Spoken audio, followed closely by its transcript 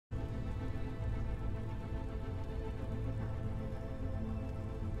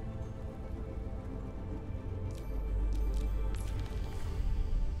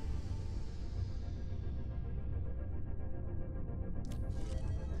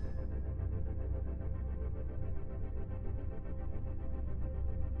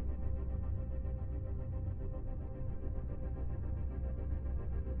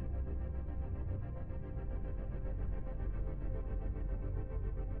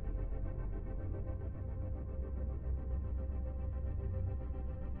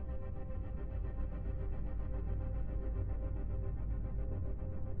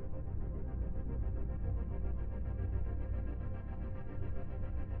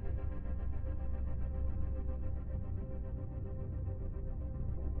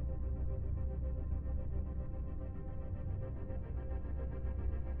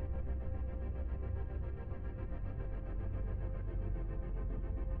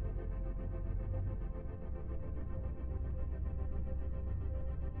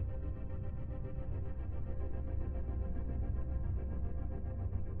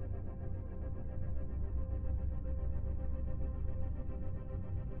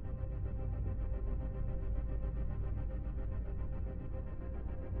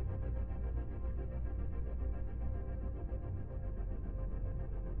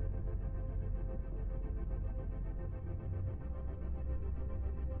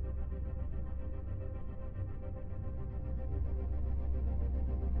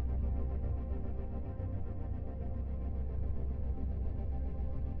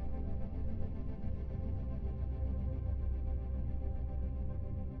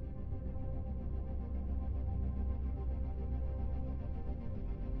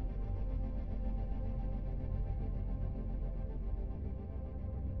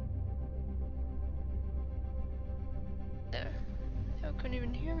couldn't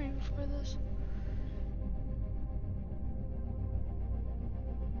even hear me before this.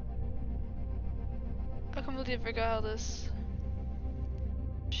 I completely forgot how this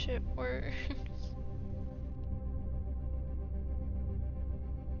shit works.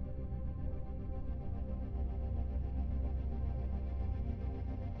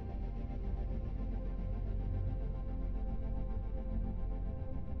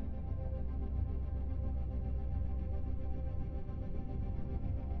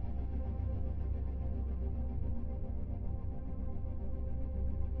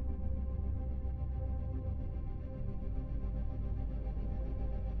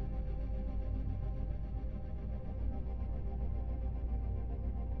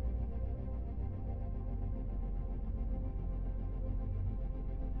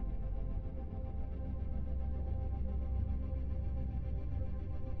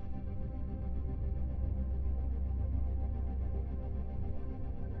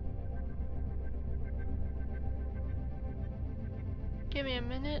 Give me a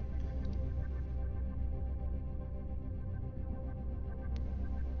minute.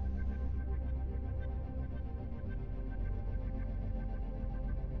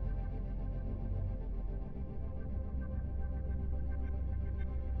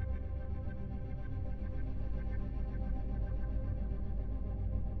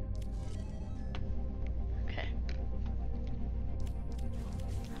 Okay.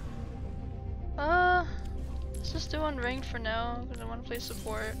 Let's just do unranked for now because I want to play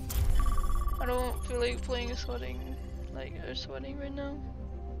support. I don't feel like playing a sweating, sweating right now.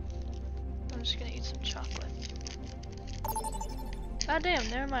 I'm just gonna eat some chocolate. God damn,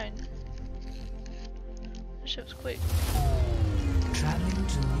 never mind. That shit was quick. Traveling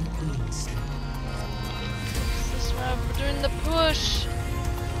to New Queens. This map, we're doing the push.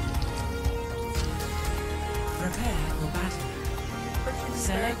 Prepare for battle.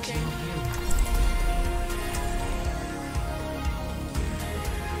 Select your hero.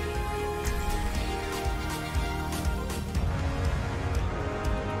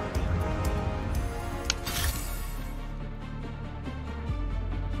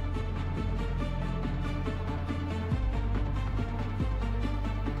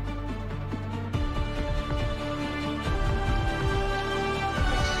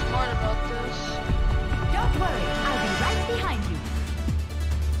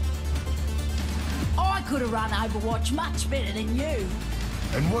 Could have run Overwatch much better than you.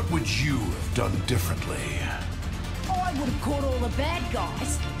 And what would you have done differently? I would have caught all the bad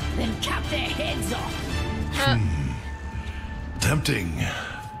guys, then cut their heads off. Tempting.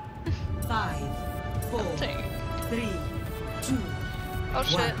 5, 4, 3, 2, oh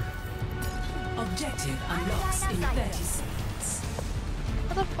shit. 1. Objective unlocks in 30 seconds.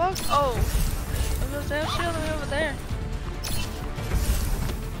 What the fuck? Oh. There's a shit all the way over there.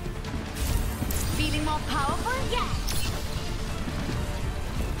 Feeling more powerful? Yeah.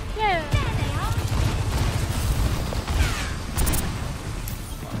 Yeah. There they are.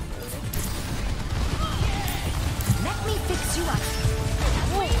 Let me fix you up.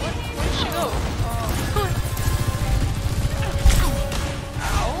 Whoa, where did she go?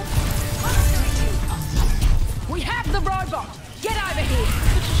 Ow. We have the robot. Get over here.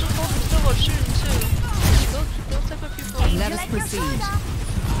 Which is supposed to still shooting too. Those type of people. Let us proceed.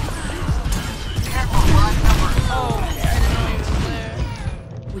 Oh, I didn't know he was there.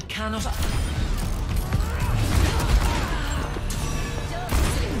 We cannot.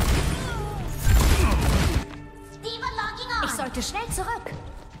 Ich sollte schnell zurück.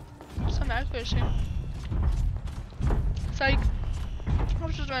 Das war merkwürdig. Zeig. I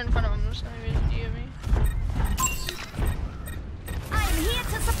was just right in front of him. There's not even near me. I'm here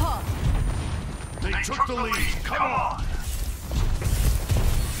to support. They took the lead. Come on.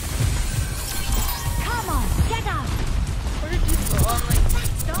 Come on, get up. Where did you go? I'm like,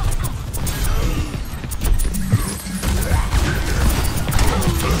 Stop.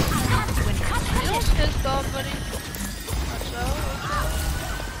 you don't pissed off, buddy. Watch out.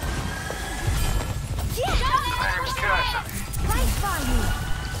 Name's Cassidy. Right by you.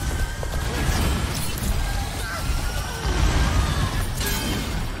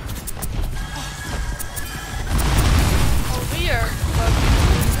 Oh, we are.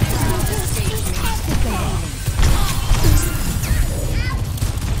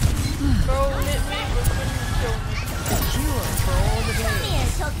 Bro, hit me, but couldn't kill me. Cure for all the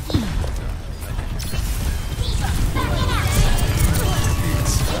days.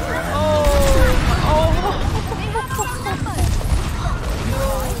 Oh, oh.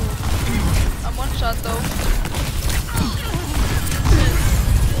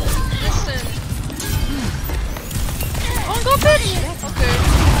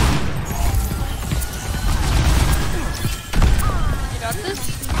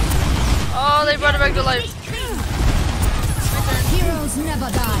 back to life. Heroes never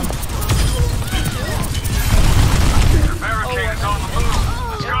die. Barricade is on the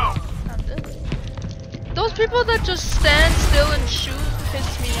move. Let's go. I'm dead. Those people that just stand still and shoot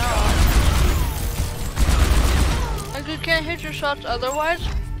piss me off. Like you can't hit your shots otherwise.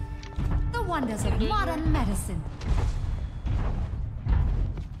 The wonders of modern medicine.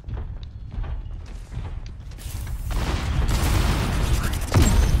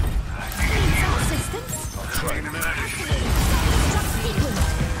 Assistance? Train medic.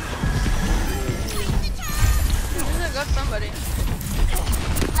 I got somebody.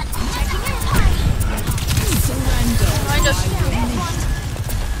 Surrender. I just.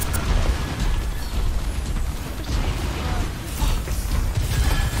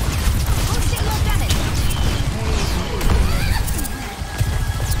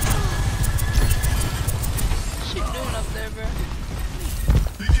 What's she doing up there, bro?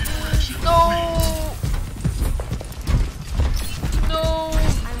 No! No!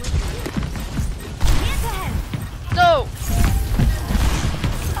 No!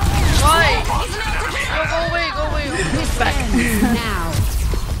 Why? Go away, go away. Back. Now.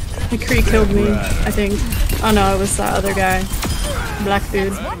 McCree killed me, I think. Oh no, it was that other guy. Black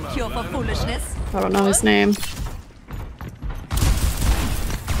dude. One cure for foolishness. I don't know his name.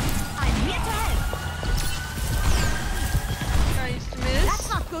 I'm here to help. Nice miss. That's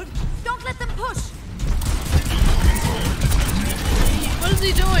not good. Don't let them push. What is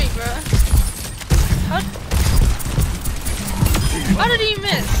he doing, bro? How did he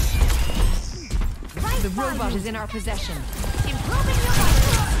miss? The robot is in our possession. Improving your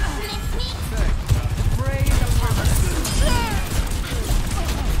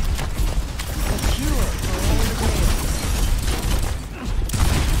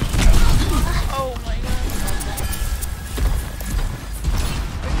Oh my god.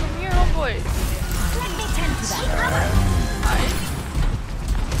 Come here, homeboy. Let me tend to that.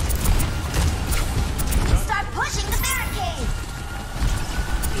 Start pushing the barricade.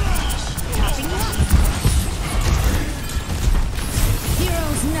 Catching you up.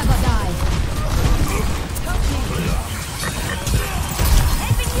 Heroes never die. Helping you up.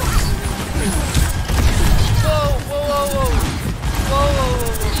 Whoa, whoa, whoa, whoa. Whoa, whoa, whoa,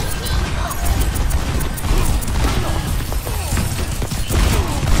 whoa.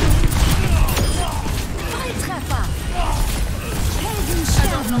 Volltreffer. I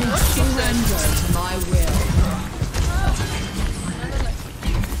don't know what she said. To my will.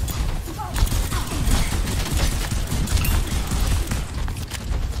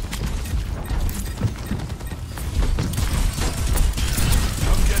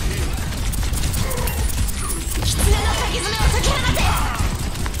 Come get healed.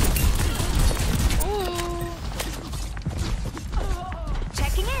 Ooh.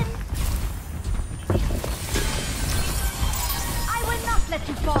 Checking in. I will not let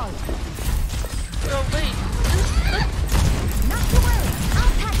you fall. Yo, wait. Not to worry.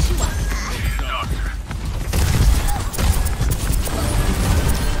 I'll patch you up. Doctor.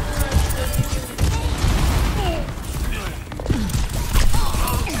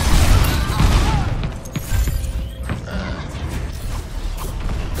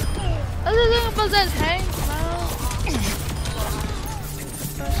 Other thing about that hang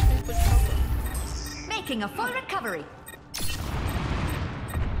Making a full recovery.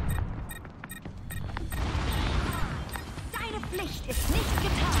 Deine Pflicht ist nicht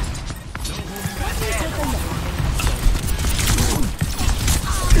getan. Let me take a look.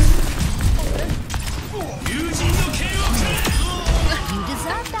 You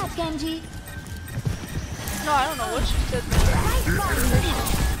deserve that, Genji. No, I don't know what she said. Right ball in the shot.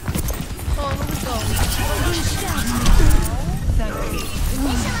 Oh, let me go.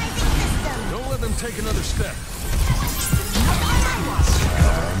 Initializing system. Don't let them take another step.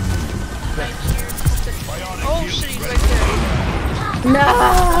 Oh shit, he's right there. No!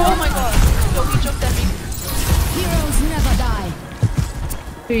 Oh my god. Yo, he jumped at me. Heroes never die.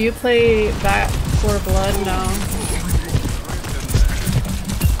 Do you play Back 4 Blood? No.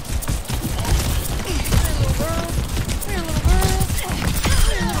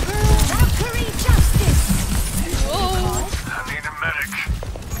 Valkyrie justice. Whoa. I need a medic.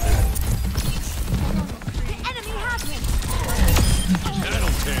 The enemy has him.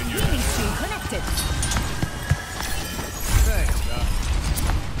 That'll tan your Healing stream connected. Thanks, Doc.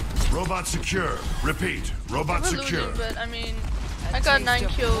 Robot secure. Repeat. Robot We're secure. losing, but I mean, I got 9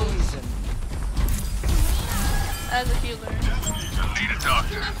 kills as a healer. Need a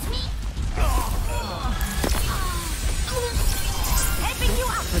doctor. Helping you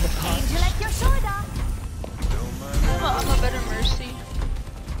up with a angel at your shoulder. I'm a better Mercy.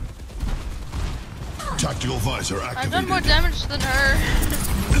 Tactical visor I've activated. done more damage than her.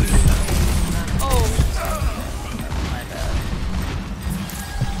 Oh. My bad.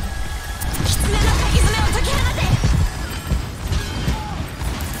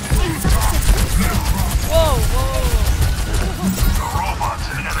 Whoa, whoa. Robots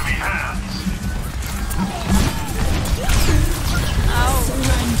in enemy hands. Ow.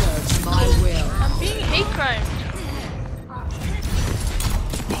 Surrender to my will. I'm being hate crimed.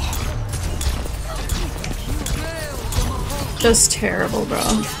 Just terrible, bro.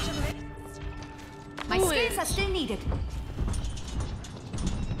 My skills are still needed.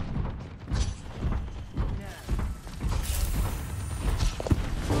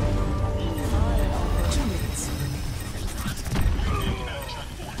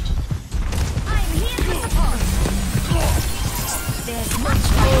 I'm here to support. There's much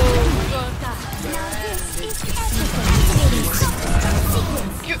Oh, now this is everything.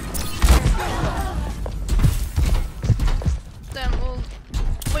 you. Damn, well.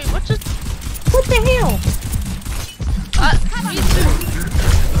 Wait, what just. What the hell? Me too.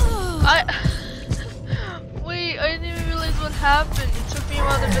 Wait, I didn't even realize what happened. It took me a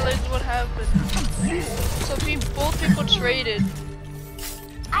while to realize what happened. So both people traded.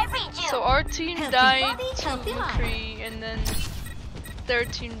 I read you. So our team Healthy died body, to healthy mind. McCree, and then their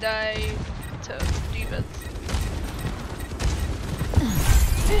team died to Divas.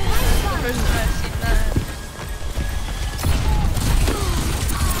 The first time I've seen that.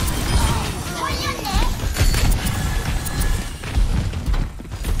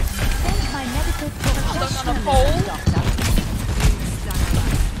 Send my medical Stuck on a professional, pole. doctor.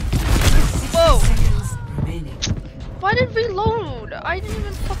 Whoa! Why did we load? I didn't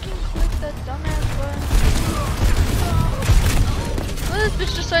even fucking click that dumbass button. This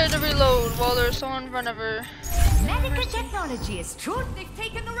bitch decided to reload while there's someone in front of her. Medical technology is true. They've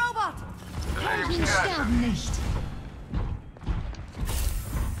taken the robot. Helden sterben nicht.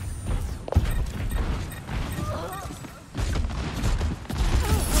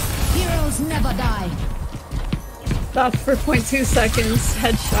 Heroes never die. Stopped for 0.2 seconds.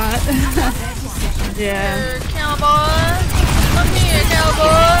 Headshot. Yeah. Here, cowboy. Come here,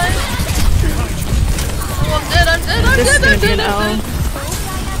 cowboy. Oh, I'm dead, I'm dead, I'm This is dead, gonna I'm be dead, an I'm L. dead.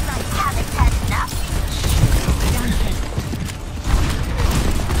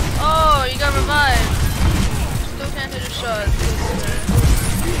 Oh, you got revived. Still can't hit a shot.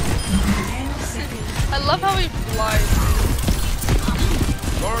 I love how he flies.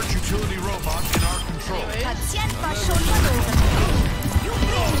 Large utility robot in our control. Anyways. Patient war schon verloren. You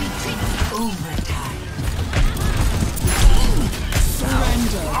bring me overtime.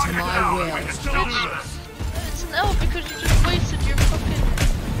 Surrender to my will. We can still do this. It's an L because you just wasted your fucking...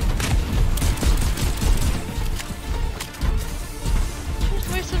 You just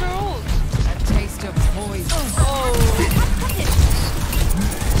wasted our ult. A taste of poison. Oh.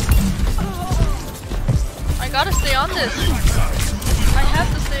 I gotta stay on this. I have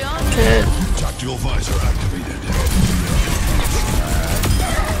to stay on this. Shit. Tactical visor activated.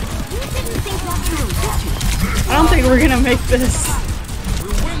 You didn't think that through, did you? I don't think we're gonna make this.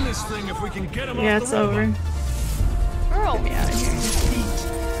 We'll win this thing if we can get him Yeah, off it's the robot. over. Girl. Get me out of here.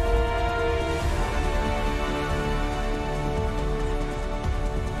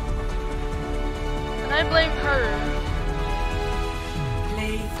 And I blame her.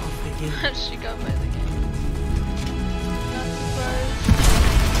 Play of the game. She got by the game. Not surprised.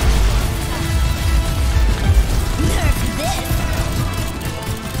 Nerf this.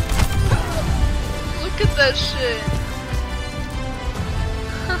 Look at that shit.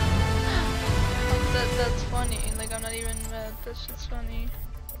 That's funny. Like, I'm not even mad. That shit's funny.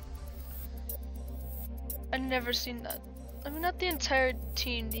 I've never seen that. I mean, not the entire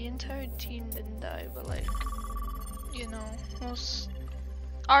team. The entire team didn't die, but like, you know,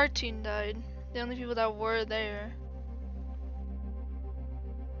 our team died. The only people that were there.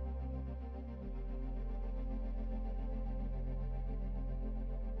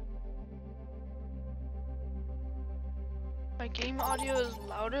 My game audio is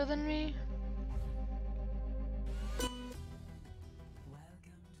louder than me. Welcome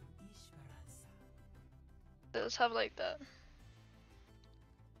to Esperanza. Let's have like that.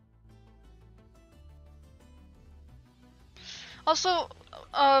 Also,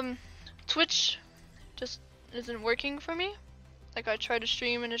 Twitch just isn't working for me. Like, I try to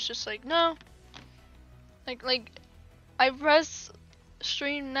stream and it's just like, no. Like I press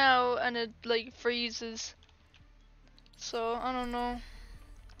stream now and it like freezes. So I don't know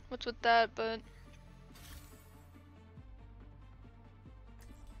what's with that, but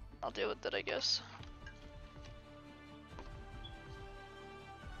I'll deal with it, I guess.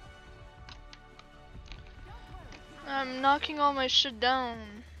 I'm knocking all my shit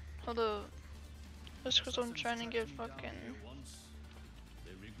down. Hold up. Just because I'm trying to get fucking.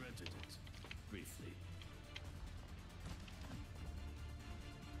 They regretted it briefly.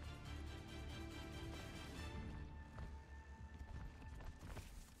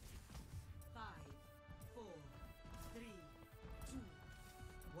 Five, four, three, two,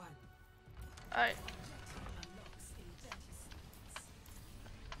 one. Alright. Unlocks in 30 seconds.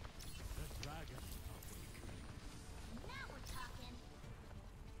 The dragon awakened. Now we're talking.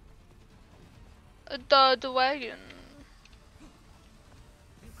 The wagon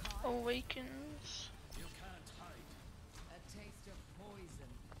awakens. You can't hide. A taste of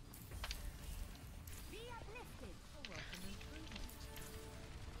poison. Be uplifted. A welcome improvement.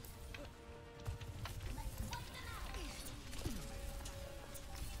 Let's wipe them out.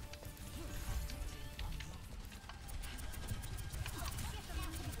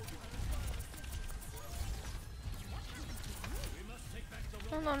 We must take back the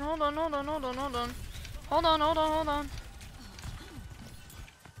Hold on, hold on, hold on, hold on, hold on. Hold on, hold on, hold on.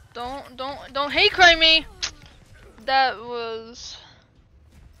 Don't hate crime me! That was...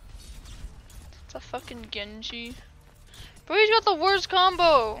 It's a fucking Genji. Bro, he's got the worst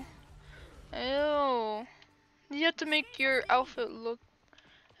combo! Ew. You have to make your outfit look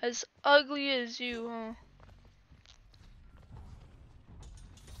as ugly as you, huh?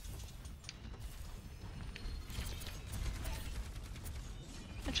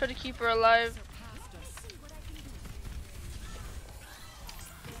 I try to keep her alive.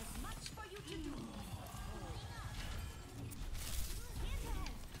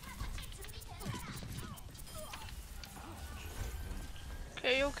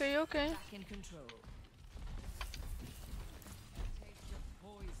 Okay. Back in control. Taste of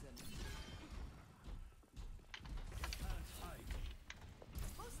poison.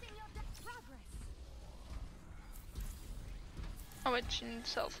 Boosting your progress. Oh wait, she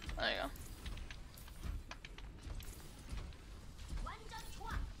needs health. There you go. One done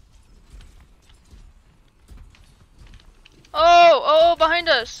twice. Oh, behind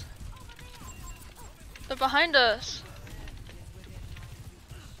us. They're behind us.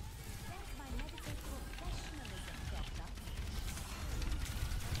 Thank my medical professionalism, Doctor.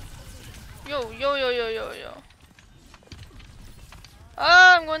 Yo.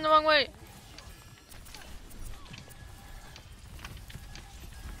 Ah, I'm going the wrong way.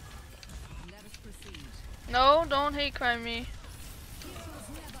 Let us proceed. No, don't hate crime me.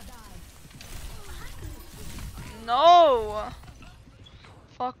 No.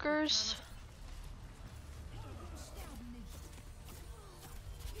 Fuckers.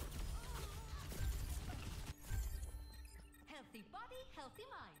 Healthy body, healthy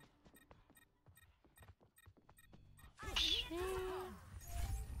mind.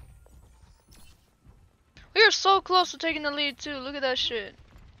 We are so close to taking the lead too. Look at that shit.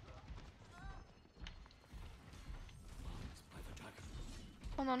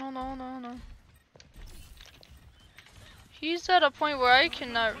 Hold on. He's at a point where I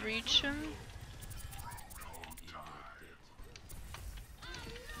cannot reach him.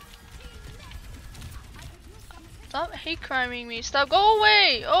 Stop hate criming me. Stop. Go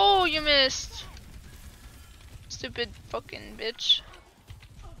away. Oh, you missed. Stupid fucking bitch.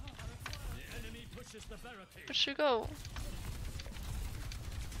 The enemy pushes the barricade. Where'd she go?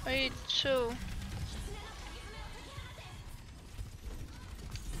 Wait, chill.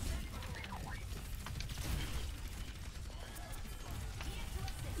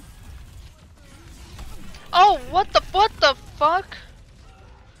 Oh, what the fuck?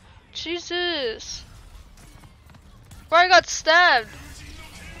 Jesus. Bro, I got stabbed.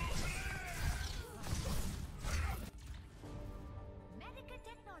 Medical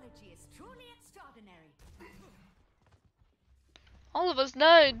technology is truly extraordinary. All of us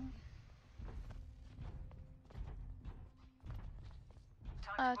died.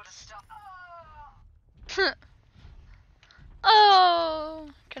 Oh,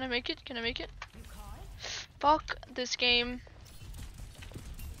 can I make it? Fuck this game.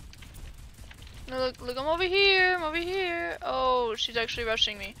 No, look, I'm over here. Oh, she's actually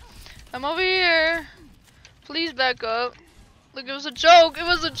rushing me. I'm over here. Please back up. Look, it was a joke.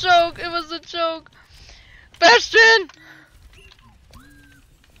 Bastion!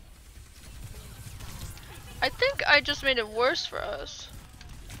 I think I just made it worse for us.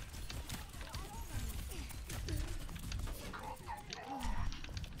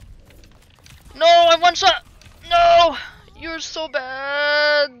 No, I one shot. No, you're so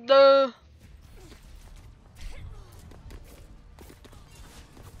bad. This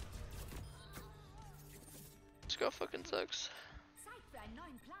girl fucking sucks. Zeit für einen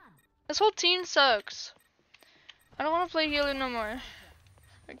neuen Plan. This whole team sucks. I don't want to play healer no more.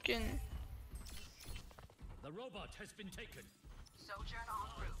 Again. The robot has been taken.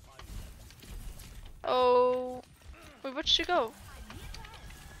 Oh. Wait, where'd she go?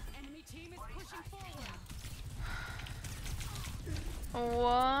 Enemy team is pushing forward.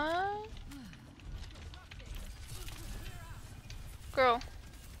 What? Girl.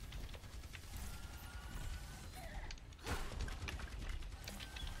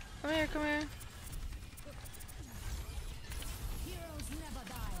 Come here, come here. Heroes never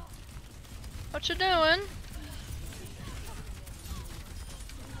die. What you doing?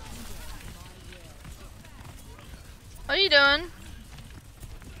 What are you doing?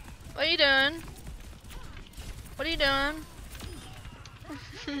 What are you doing? What are you doing?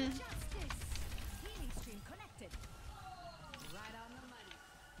 Justice. Healing stream connected. Right on the money.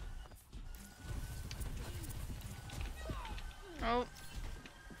 Oh.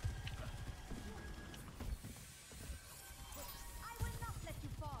 I will not let you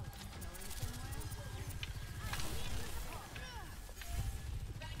fall.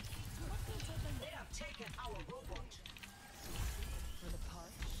 They have taken our robot. For the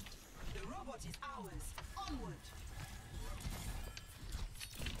parched. The robot is ours. Onward.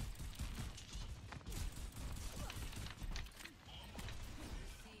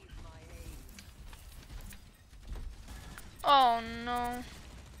 Receive my aid. Oh no.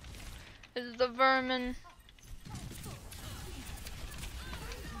 It's the vermin.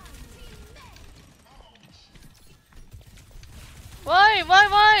 Why?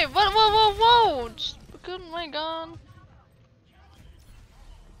 Why? What? Whoa, whoa, whoa! Just, oh my god.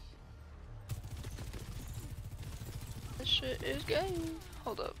 This shit is gay.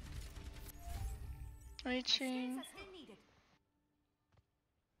 Hold up. Reaching. As we needed.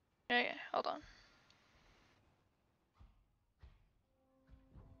 Okay, hold on.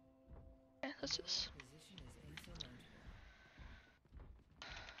 Okay, let's just. Position is insurmountable.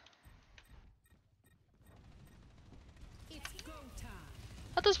 It's go time.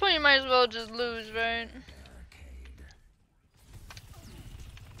 At this point, you might as well just lose, right?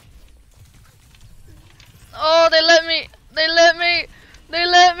 Oh, they let me. They let me. They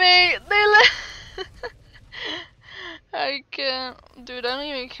let me. They let. I can't, dude. I don't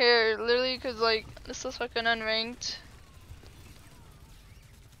even care. Literally, cause like this is fucking unranked.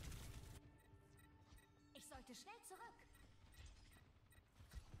 Ich sollte schnell zurück.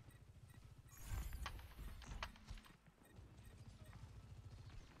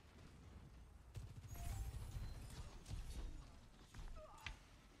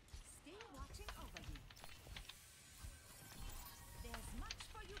 Still watching over you. There's much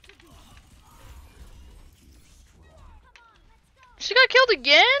for you to do. Come on, let's go. She got killed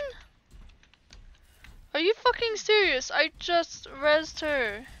again? Are you fucking serious? I just rezzed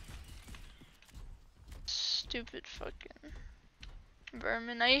her. Stupid fucking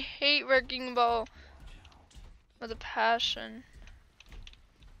vermin. I hate wrecking ball with a passion.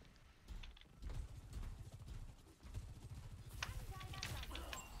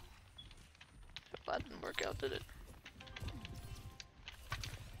 That didn't work out, did it?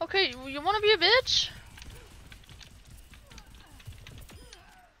 Okay, you wanna be a bitch?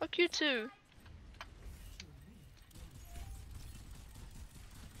 Fuck you too.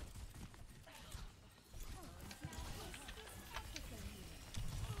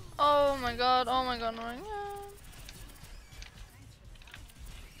 Oh my god, oh my god, oh my god.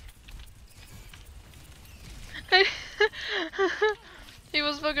 Hey, he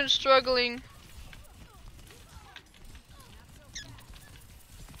was fucking struggling.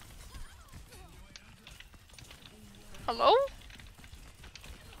 Hello?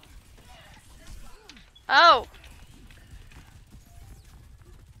 Ow!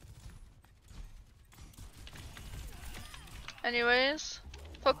 Anyways,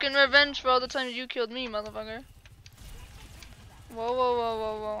 fucking revenge for all the times you killed me, motherfucker. Whoa, whoa, whoa,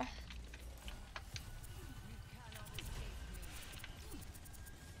 whoa, whoa.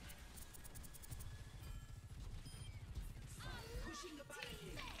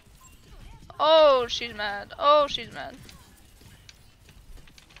 Oh, she's mad. Oh, she's mad.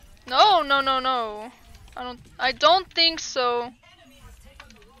 No, no, no, no. I don't think so.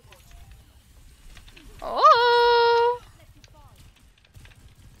 Oh!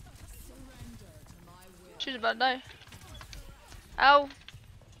 She's about to die. Ow.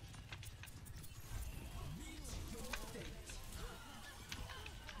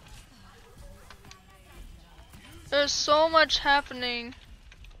 There's so much happening.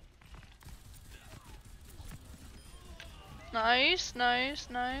 Nice, nice,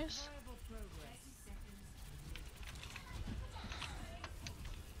 nice.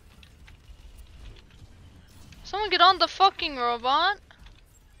 Someone get on the fucking robot.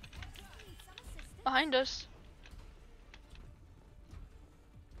 Behind us.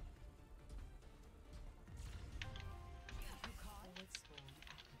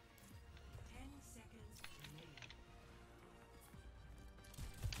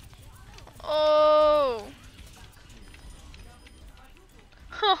 Oh.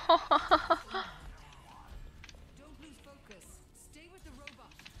 Don't lose focus. Stay with the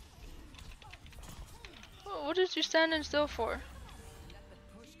robot. What is you standing still for? Let the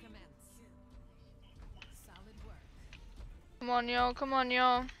push commence. Solid work. Come on, y'all. Come on,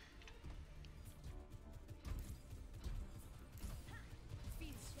 y'all.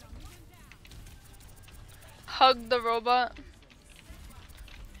 Hug the robot.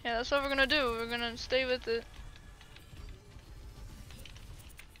 Yeah, that's what we're gonna do. We're gonna stay with it.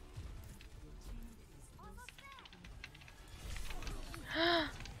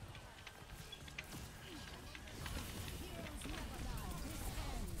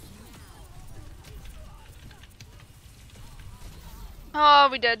 Oh,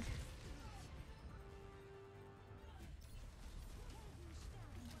 we did.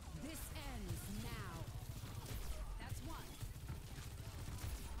 This ends now. That's one.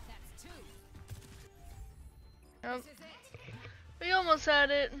 That's two. Yep. This is it. We almost had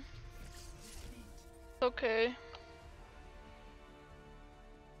it. Okay.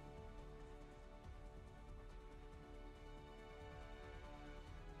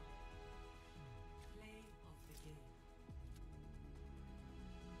 Play of the game.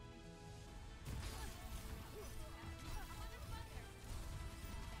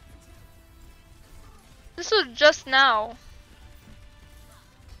 This was just now.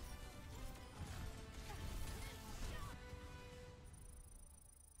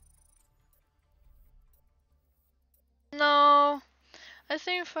 No. I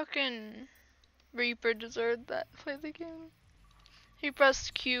think fucking Reaper deserved that play the game. He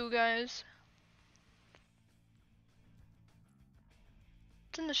pressed Q, guys.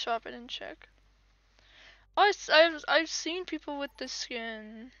 It's in the shop, I didn't check. Oh, I've seen people with this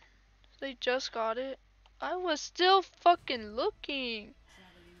skin. They just got it. I was still fucking looking.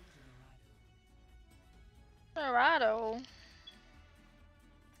 Dorado.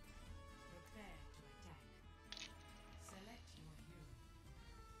 Prepare to attack. Select your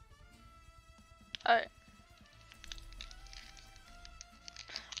hero. Alright.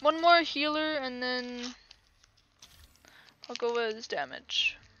 One more healer and then I'll go with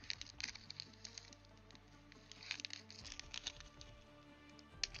damage.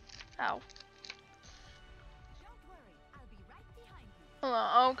 Ow. Don't worry, I'll be right behind you. Hold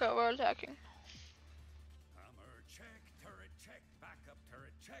on, okay, we're attacking. Armor check, turret check, backup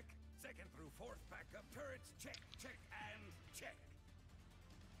turret check, second through fourth backup turrets check, check, and check.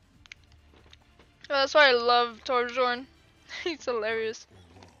 Oh, that's why I love Torbjorn. He's hilarious.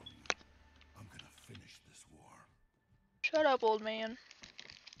 I'm gonna finish this war. Shut up, old man.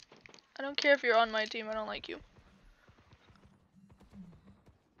 I don't care if you're on my team, I don't like you.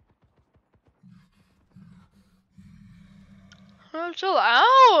 Oh, chill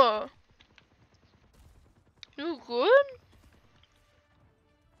out. You good?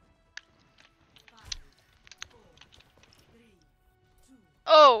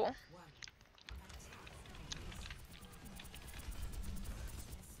 Oh.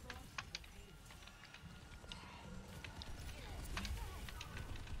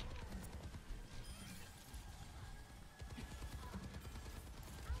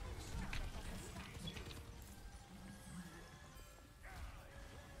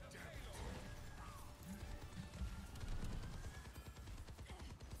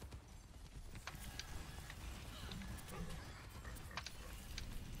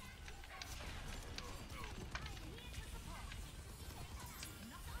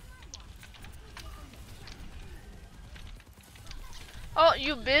 Oh,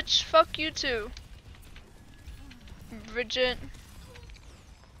 you bitch. Fuck you too. Bridget.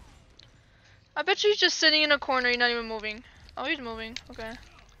 I bet you he's just sitting in a corner, he's not even moving. Oh, he's moving. Okay.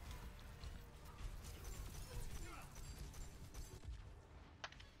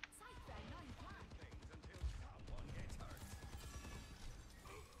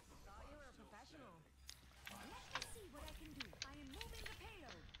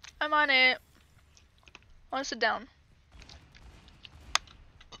 I'm on it. I want to sit down.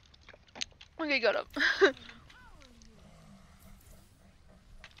 Okay, got up.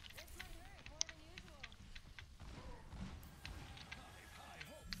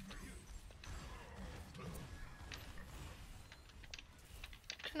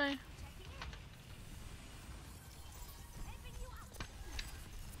 Can I?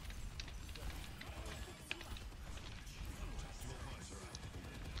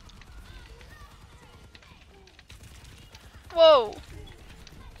 Whoa.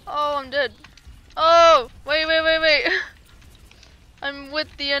 Oh, I'm dead. Oh, wait, wait, wait, wait. I'm with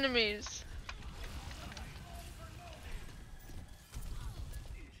the enemies.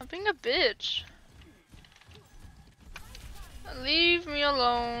 I'm being a bitch. Leave me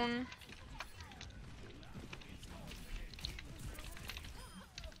alone.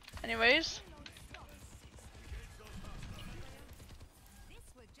 Anyways. This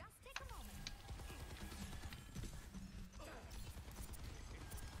would just take a moment.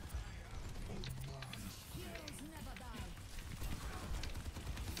 Heroes never die.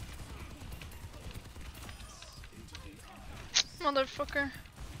 Motherfucker.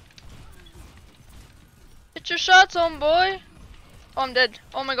 Hit your shots, homeboy. Oh, I'm dead.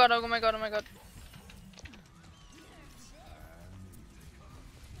 Oh my god, oh my god, oh my god.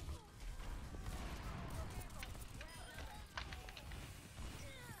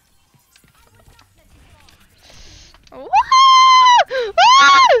 Woo!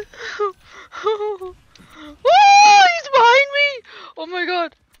 Ah! Woo! He's behind me! Oh my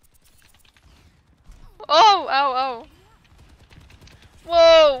god. Oh, ow, ow.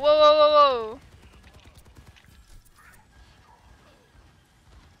 Whoa, whoa, whoa, whoa, whoa.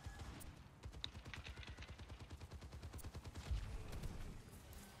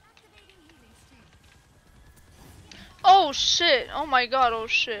 Activating healing stream. Oh shit. Oh my god, oh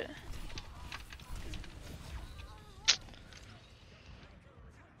shit.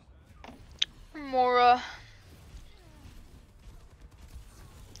 Mora.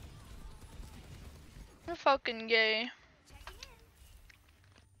 You're fucking gay.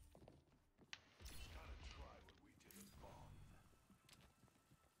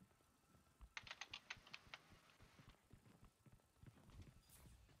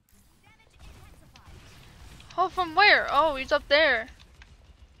 Damage intensified. Oh, from where? Oh, he's up there.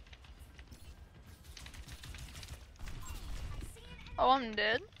 Oh, I'm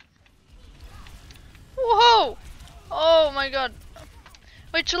dead. Whoa! Oh my god.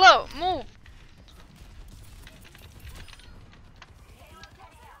 Wait, chill out. Move.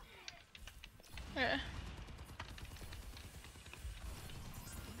 Yeah.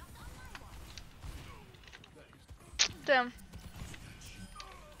 Damn.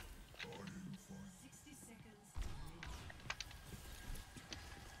 60 seconds.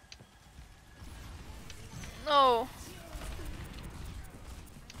 No.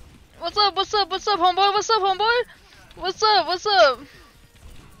 What's up? What's up? What's up, homeboy? What's up, homeboy? What's up? What's up?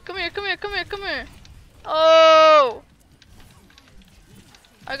 Come here, come here, come here, come here. Oh!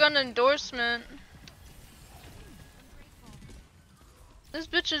 I got an endorsement. This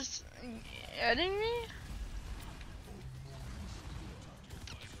bitch is adding me?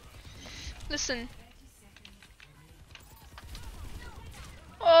 Listen.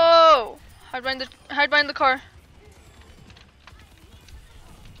 Oh! Hide behind the car.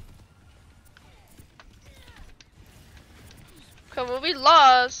 Okay, well we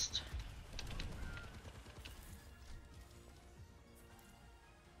lost.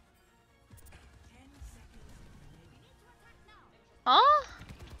 Huh?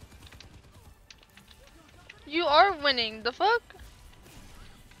 You are winning. The fuck?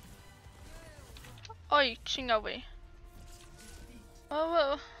 Oi, chingawe.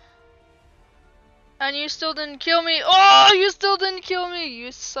 Oh, and you still didn't kill me. Oh, you still didn't kill me.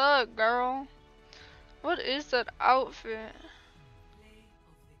 You suck, girl. What is that outfit? Play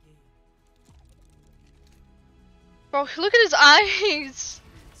of the game. Bro, look at his eyes.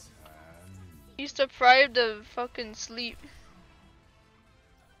 He's deprived of fucking sleep.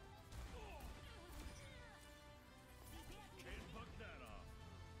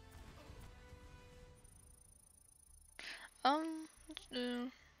 Let's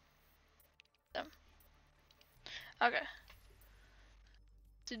do them. Okay.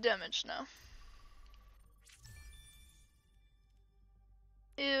 Do damage now.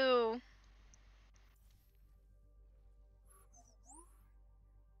 Ew.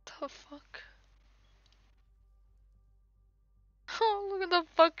 The fuck? Oh, look at the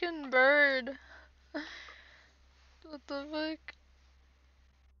fucking bird. What the fuck?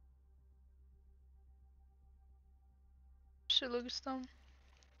 Shit looks dumb.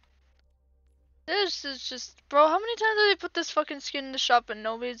 This is just, bro, how many times have they put this fucking skin in the shop and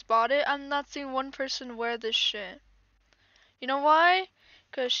nobody's bought it? I'm not seeing one person wear this shit. You know why?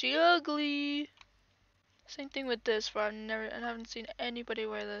 Cause she ugly. Same thing with this, bro. I haven't seen anybody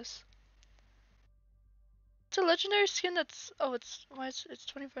wear this. It's a legendary skin that's, oh, it's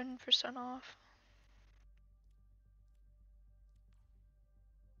 25% off.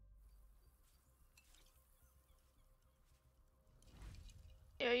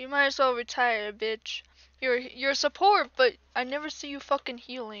 Yeah, you might as well retire, bitch. You're a support, but I never see you fucking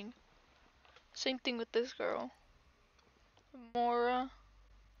healing. Same thing with this girl. Mora.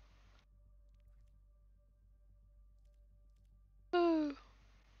 Ooh.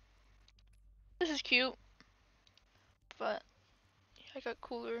 This is cute, but I got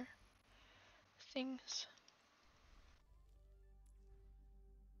cooler things.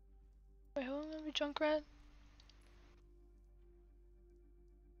 Wait, hold on, maybe Junkrat?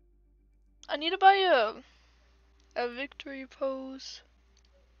 I need to buy a victory pose.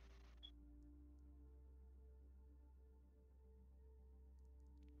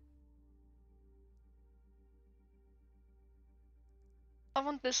 I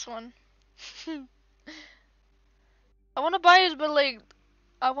want this one. I want to buy it, but like,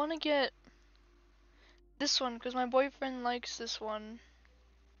 I want to get this one because my boyfriend likes this one.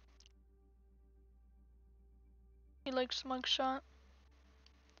 He likes mugshot.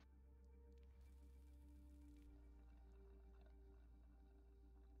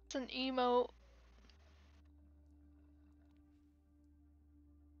 It's an emote.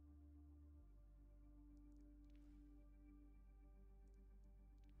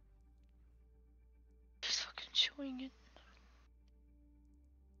 Just fucking chewing it.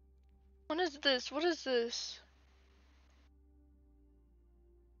 What is this? What is this?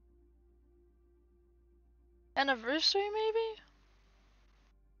 Anniversary, maybe?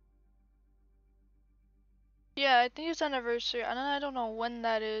 Yeah, I think it's anniversary, and I don't know when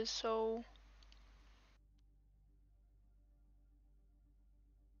that is, so...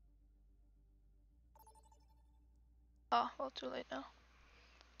 Oh, well, too late now.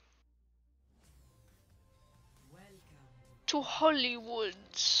 To Hollywood.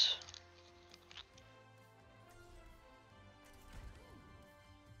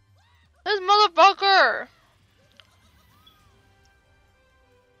 This motherfucker!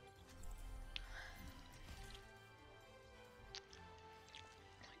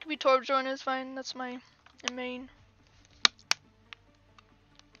 Could be Torbjorn is fine, that's my main.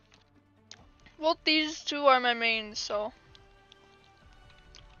 Well, these two are my mains, so.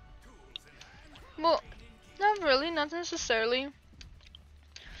 Well, not really, not necessarily.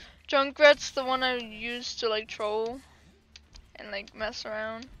 Junkrat's the one I use to like troll and like mess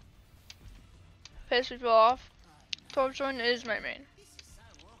around, piss people off. Torbjorn is my main.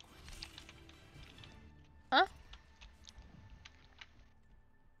 Huh?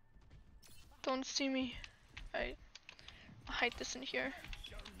 Don't see me. I'll hide this in here.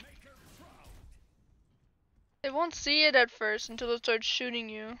 They won't see it at first until they start shooting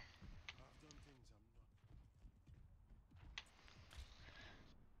you.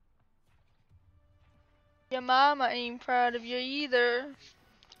 Your mama ain't proud of you either.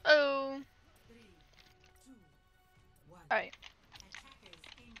 Oh. Alright.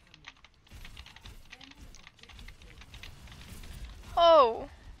 Oh.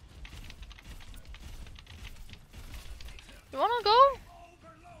 You wanna go?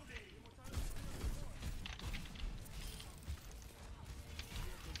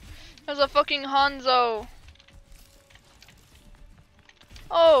 There's a fucking Hanzo.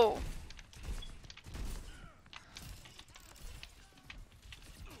 Oh.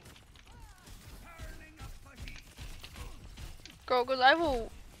 Girl, cause I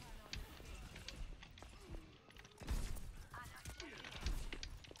will.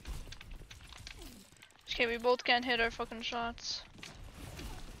 Okay, we both can't hit our fucking shots.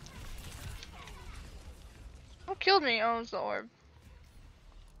 What killed me? Oh, it was the orb.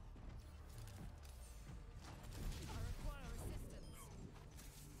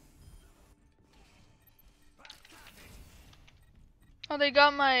 Oh, they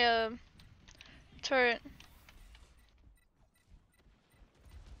got my turret.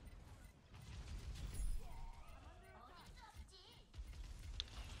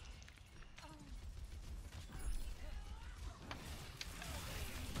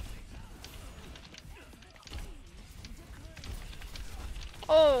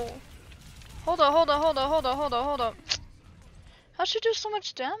 Oh. Hold up, hold up, hold up, hold up, hold up, hold up. How'd she do so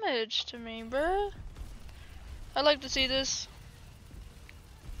much damage to me, bruh? I'd like to see this.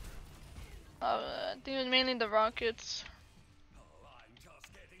 I think it was mainly the rockets. I'm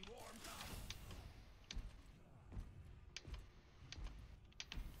just getting warmed up.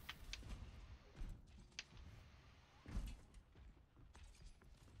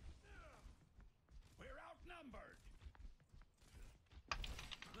 We're outnumbered.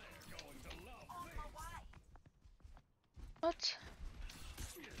 They're going to love this. What?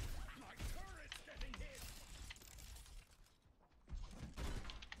 My turret's getting hit.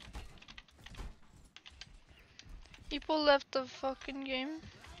 People left the fucking game.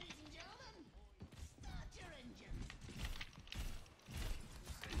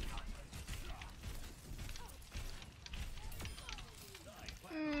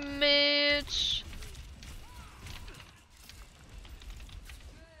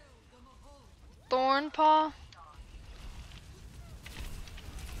 Paw.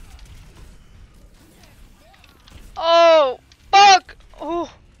 Oh, fuck!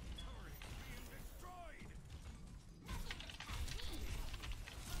 Oh.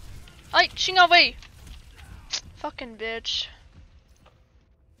 Ay, chinga away! Fucking bitch.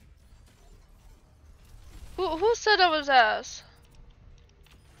 Who said I was ass?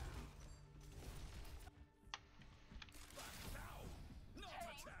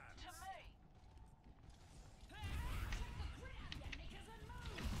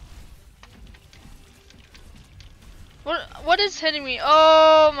 What is hitting me?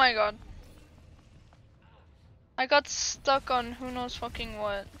 Oh my god. I got stuck on who knows fucking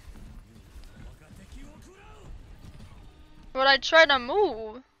what. But I tried to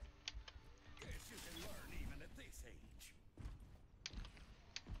move. Guess you can learn even at this age.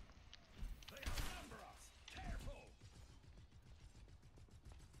 They outnumber us. Careful.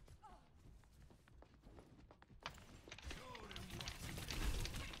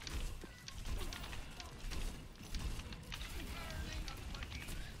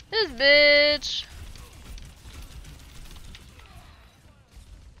 This bitch.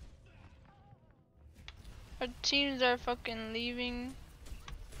 Our teams are fucking leaving.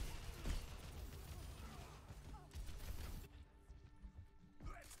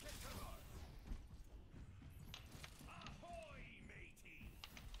 Let's get to work. Ahoy, matey.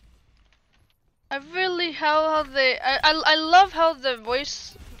 I really how they I love how the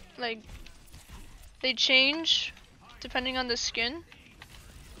voice like they change depending on the skin.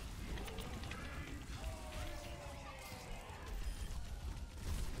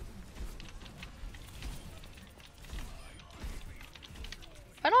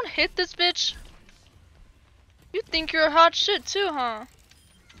 I don't hit this bitch. You think you're hot shit too, huh?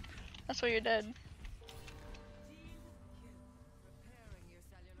 That's why you're dead.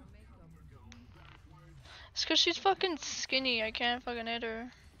 It's cause she's fucking skinny. I can't fucking hit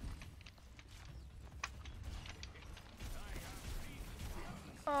her.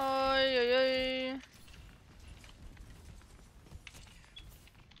 Ay, ay, ay.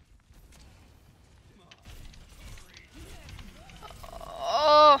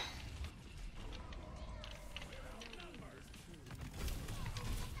 Oh.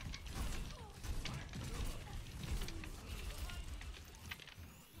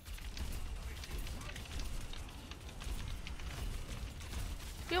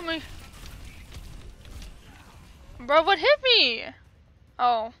 Kill me. Bro, what hit me?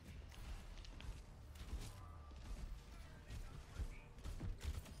 Oh.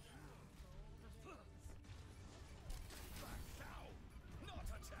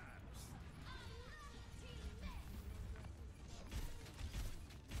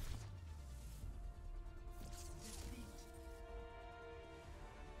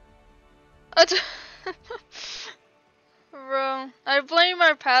 Not a chance. Bro, I blame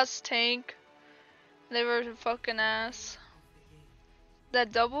our past tank. They were fucking ass.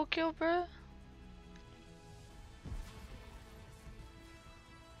 That double kill, bro?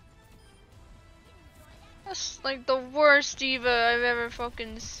 That's like the worst diva I've ever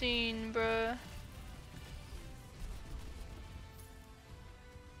fucking seen, bro.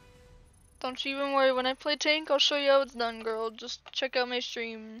 Don't you even worry, when I play tank, I'll show you how it's done, girl. Just check out my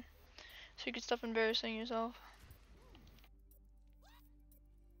stream so you can stop embarrassing yourself.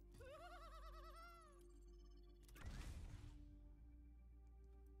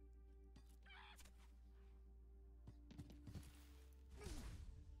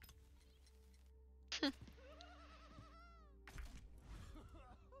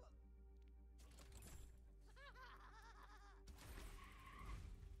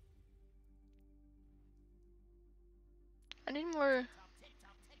 I need more. Tick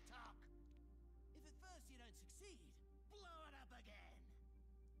tock, tick tock. If at first you don't succeed, blow it up again.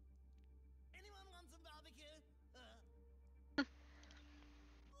 Anyone want some barbecue? Good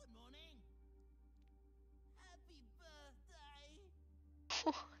morning. Happy birthday.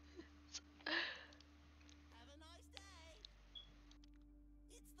 Have a nice day.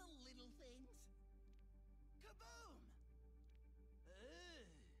 It's the little things. Kaboom! Ooh,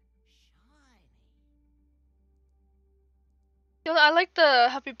 shiny. Yo, I like the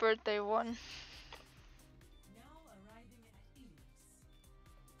happy birthday one. Now arriving at Ease.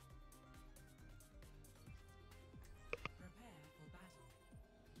 Prepare for battle.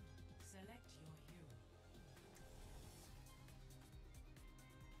 Select your hero.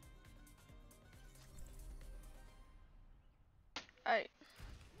 Alright.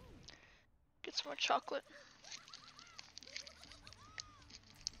 Get some more chocolate.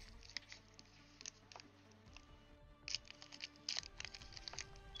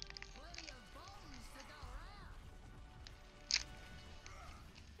 Plenty of bombs to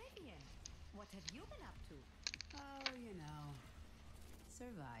What have you been up to? Oh, you know,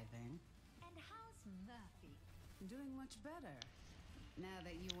 surviving. And how's Murphy? Doing much better. Now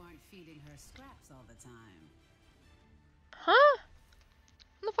that you aren't feeding her scraps all the time. Huh?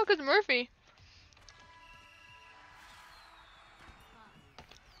 Who the fuck is Murphy?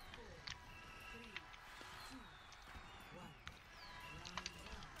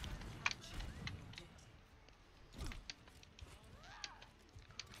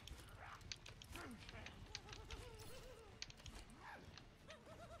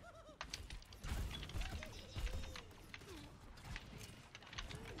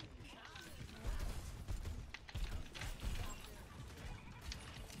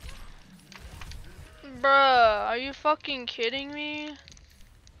 Bruh, are you fucking kidding me?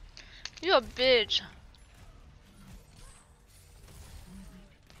 You a bitch.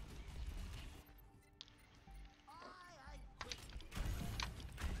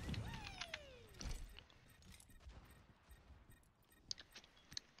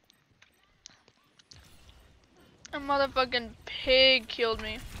 A motherfucking pig killed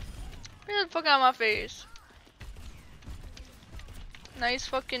me. Get the fuck out of my face. Nice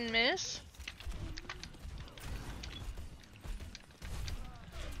fucking miss.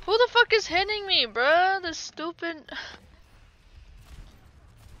 Who the fuck is hitting me, bruh? The stupid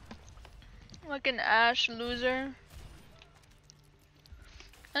fucking Ash loser.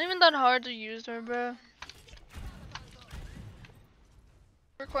 Not even that hard to use her, bruh.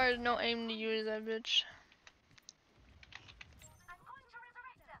 Requires no aim to use that bitch.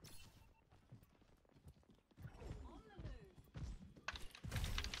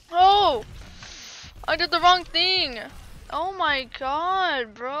 Oh! I did the wrong thing! Oh my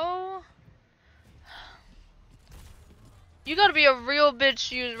god, bro. You gotta be a real bitch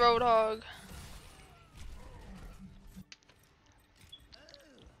to use Roadhog.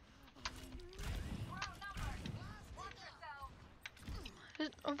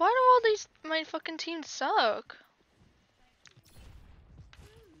 Why do all these my fucking teams suck?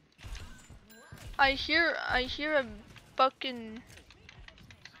 I hear a fucking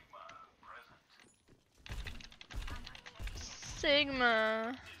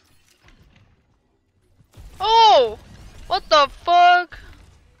Sigma. Oh! What the fuck?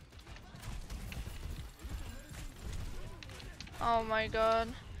 Oh my god.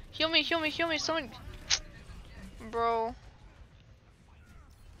 Heal me, heal me, heal me, someone. Bro.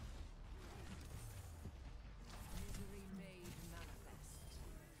 Misery made manifest.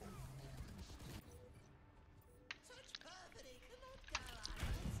 Such perfidy cannot go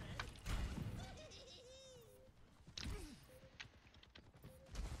unanswered.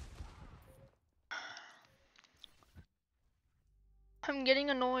 I'm getting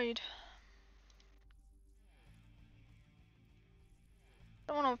annoyed.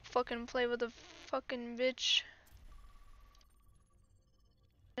 I don't wanna fucking play with a fucking bitch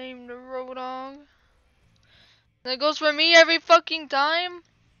named Roadhog. That goes for me every fucking time?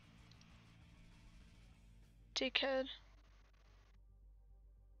 Dickhead.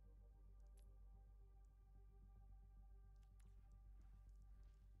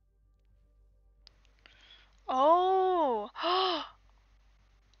 Oh!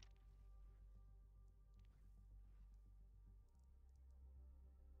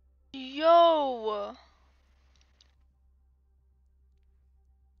 Yo!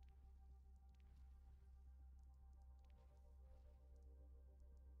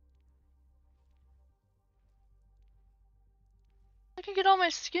 I can get all my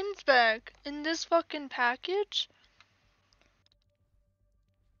skins back in this fucking package?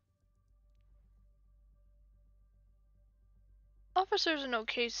 Officer's an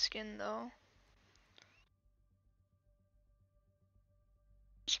okay skin though.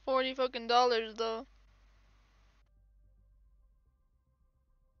 It's $40 fucking though.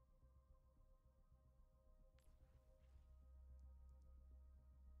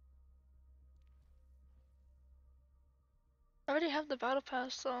 I already have the battle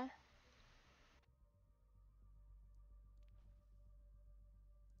pass though.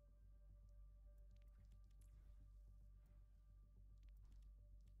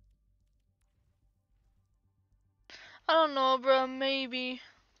 I don't know, bro. Maybe.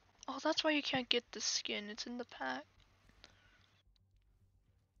 Oh, that's why you can't get the skin. It's in the pack.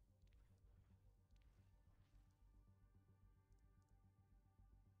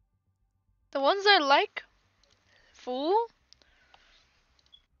 The ones I like, Fool,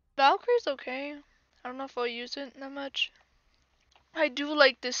 Valkyrie's okay. I don't know if I'll use it that much. I do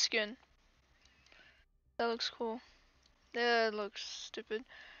like this skin. That looks cool. That looks stupid.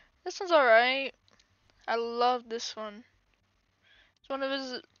 This one's alright. I love this one. It's one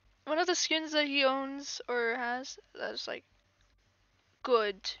of the skins that he owns or has that's like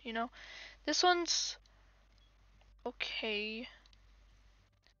good, you know. This one's okay.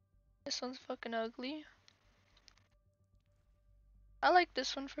 This one's fucking ugly. I like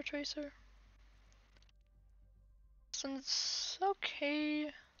this one for Tracer. This one's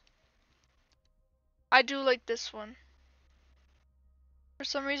okay. I do like this one. For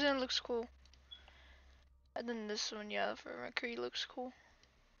some reason it looks cool. And then this one, yeah, for Mercury looks cool.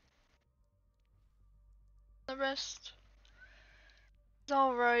 The rest is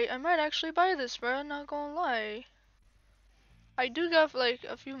alright. I might actually buy this, bro. Not gonna lie. I do got like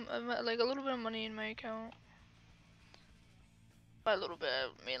a few, like a little bit of money in my account. By a little bit,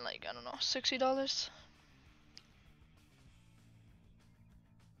 I mean like, I don't know, $60.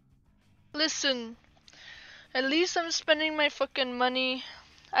 Listen, at least I'm spending my fucking money.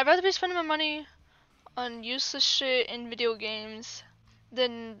 I'd rather be spending my money on useless shit in video games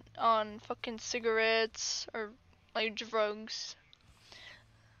than on fucking cigarettes or like drugs.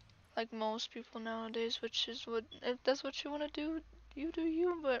 Like most people nowadays, which is what, if that's what you want to do, you do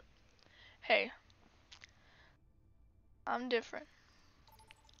you, but hey, I'm different.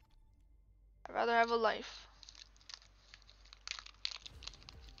 I'd rather have a life.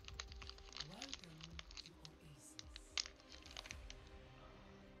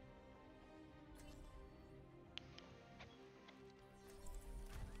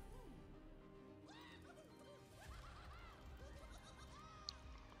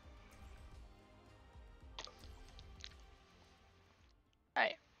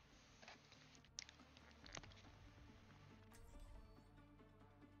 Alright.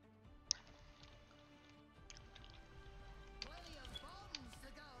 Plenty of bombs to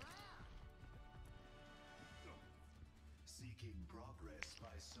go around. Seeking progress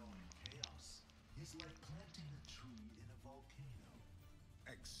by sowing chaos is like planting a tree in a volcano.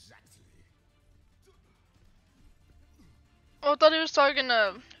 Exactly. Oh, I thought he was talking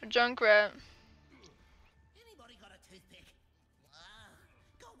to Junkrat. Anybody got a toothpick? Ah,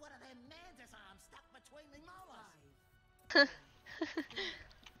 got one of them mantis arms stuck between me molars.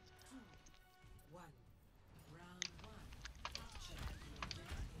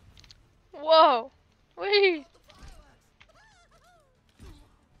 Whoa! Wait!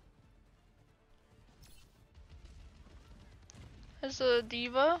 There's a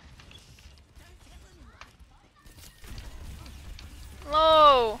diva.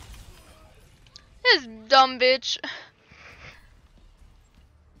 Oh! This dumb bitch.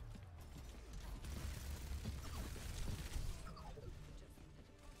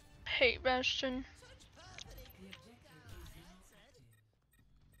 Hate Bastion.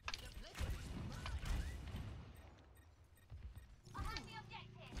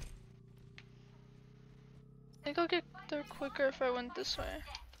 I think I'll get there quicker if I went this way.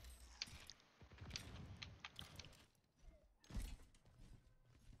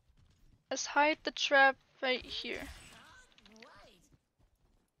 Let's hide the trap right here.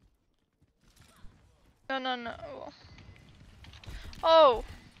 No, no, no. Oh!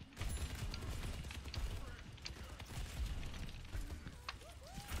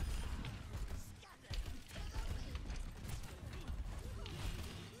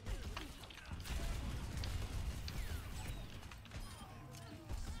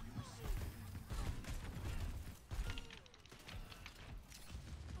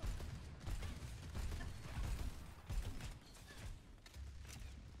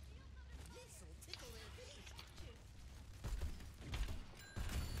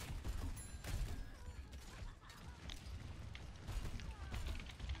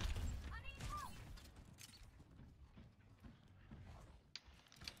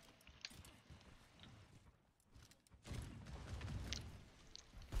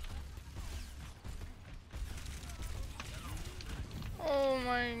 Oh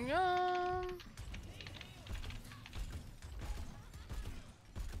my god.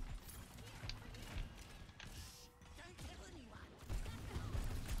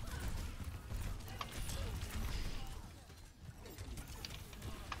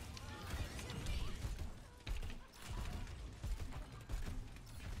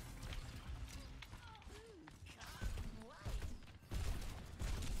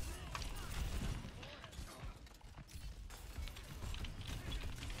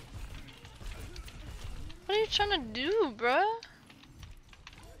 What are you trying to do, bruh?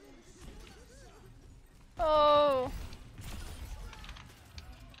 Oh.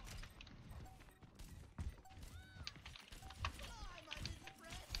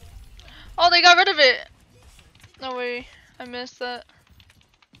 Oh, they got rid of it. No way. I missed that.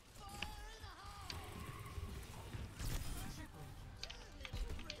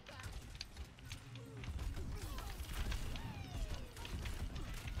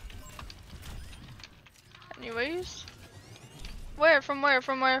 Anyways. Where? From where?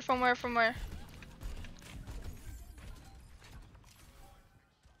 From where? From where? From where?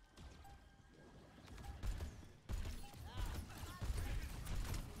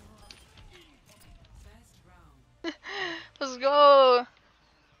 Let's go.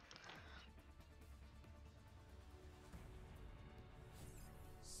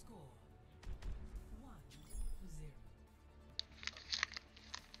 Score 1-0.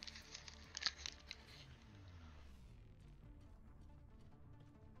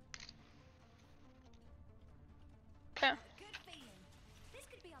 Okay. Good feeling. This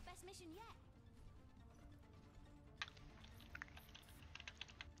could be our best mission yet.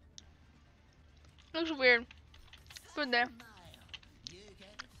 Looks weird. Good there. Mail. You get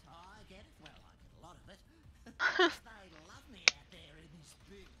it, I get it. Well, I get a lot of it. They love me out there in this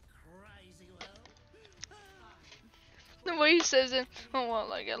big, crazy world. The way he says it. Oh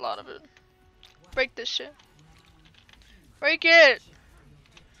well, I get a lot of it. Break this shit. Break it!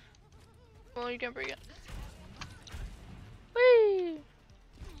 Well, you can't break it. Whee!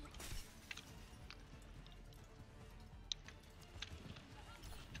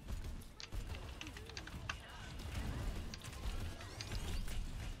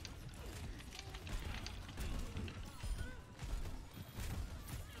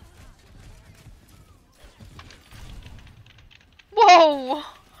 Whoa!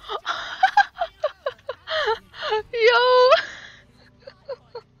 Yo!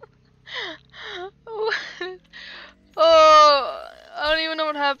 Oh, I don't even know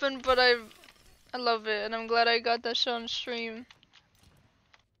what happened, but I love it, and I'm glad I got that shot on stream.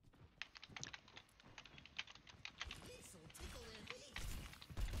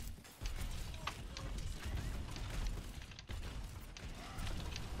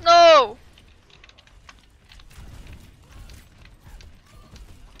 No!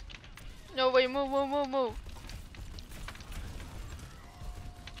 No way, move, move, move, move.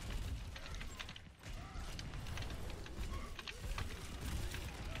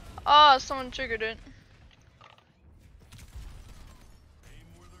 Ah, someone triggered it.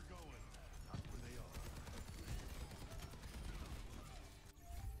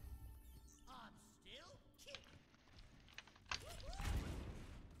 I'm still kicking.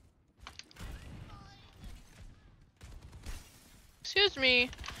 Excuse me.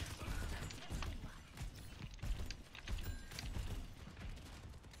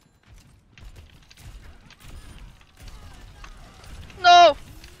 No!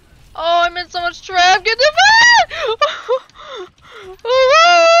 Oh, I'm in so much trap. Get the back!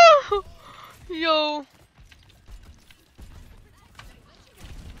 Yo.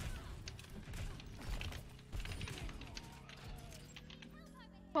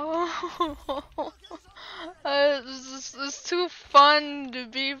 Oh. This is too fun to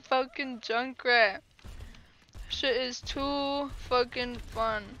be fucking Junkrat. Shit is too fucking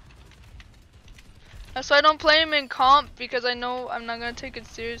fun. That's why I don't play him in comp, because I know I'm not gonna take it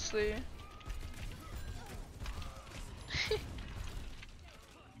seriously.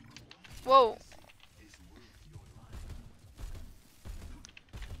 Whoa.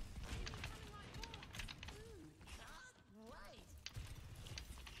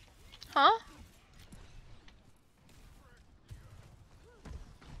 Huh?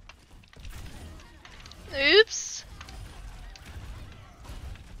 Oops.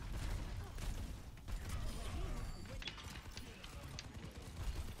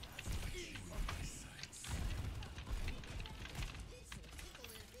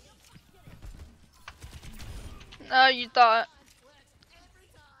 No, you thought.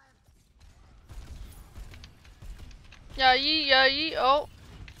 Yeah, ye, oh.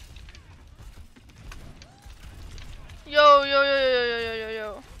 Yo, yo, yo, yo, yo, yo, yo,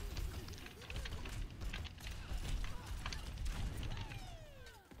 yo.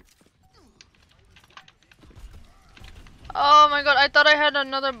 Oh my god, I thought I had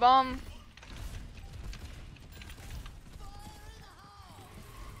another bomb.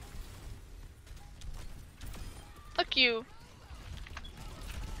 Fuck you.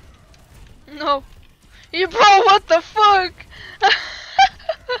 No. You bro, what the fuck?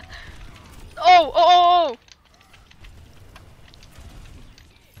 Oh, oh, oh, oh.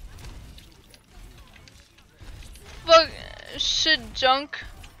 Fuck, shit, junk.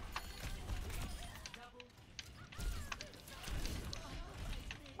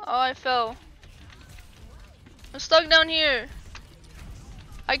 Oh, I fell. I'm stuck down here.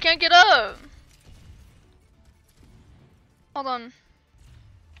 I can't get up. Hold on.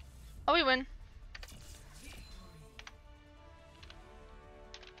 Oh, we win.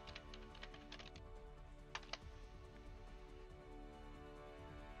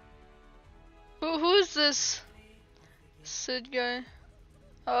 Who's is this Sid guy?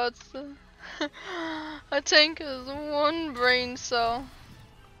 Oh, it's the a tank is one brain cell.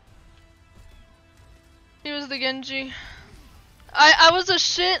 He was the Genji. I was a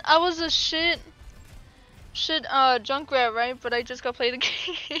shit Junkrat, right? But I just got play the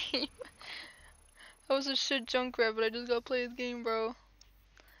game. I was a shit Junkrat, but I just got play the game, bro.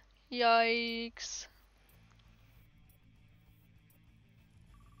 Yikes.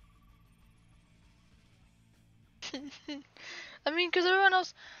 I mean, cause everyone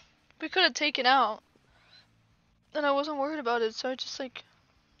else we could have taken out, and I wasn't worried about it, so I just like,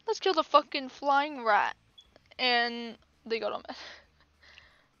 let's kill the fucking flying rat, and they got on it.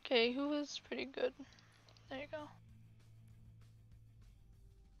 Okay, who is pretty good? There you go.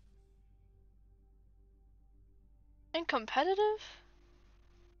 And competitive?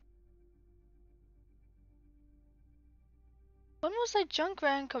 When was I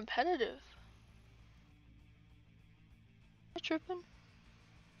Junkrat and competitive? Am I tripping?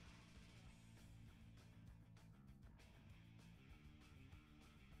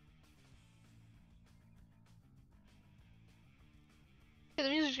 Okay, the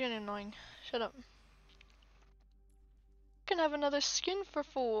music's getting annoying. Shut up. Can have another skin for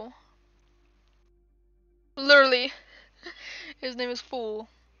Fool. Literally. His name is Fool.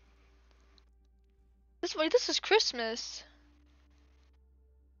 This is Christmas.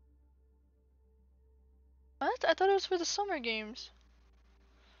 What? I thought it was for the summer games.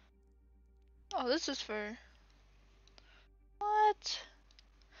 Oh, this is for... What?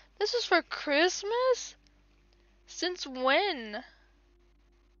 This is for Christmas? Since when?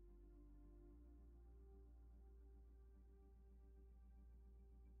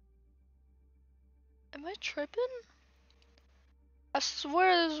 Am I tripping? I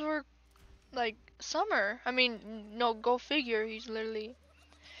swear those were like summer. I mean, no, go figure. He's literally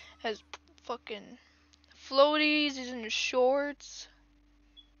has fucking floaties. He's in his shorts.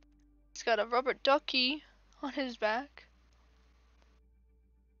 He's got a rubber ducky on his back.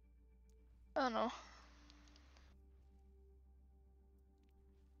 I don't know.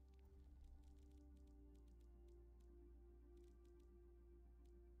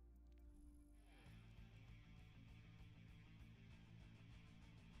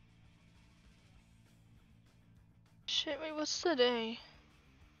 Shit, wait, what's today?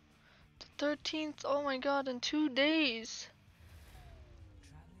 The 13th? Oh my god, in 2 days.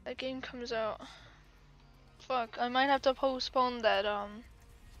 That game comes out. Fuck, I might have to postpone that,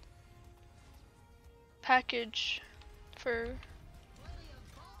 package for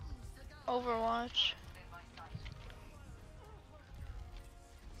Overwatch.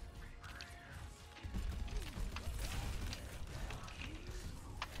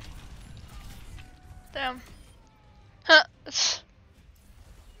 Damn. Huh.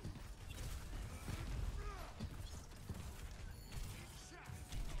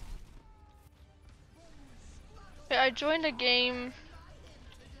 Okay, I joined a game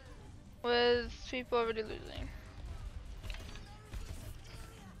with people already losing.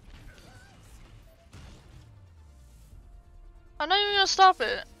 I'm not even gonna stop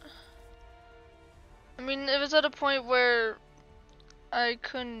it. I mean, it was at a point where I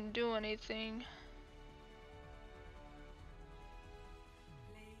couldn't do anything.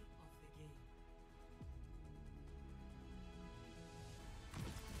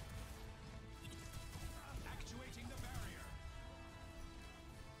 Actuating the barrier.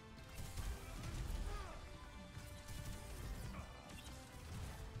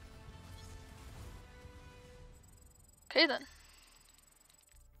 Okay then.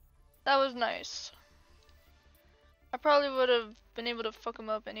 That was nice. I probably would have been able to fuck him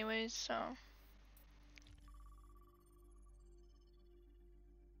up anyways, so.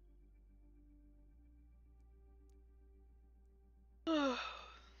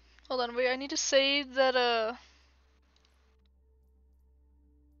 Hold on, wait, I need to save that, not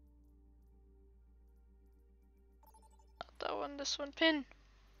that one, this one, pin.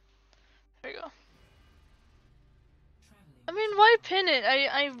 There we go. I mean, why pin it?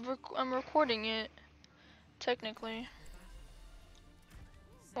 I'm recording it, technically.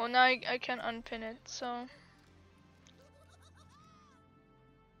 Well, now I can't unpin it, so.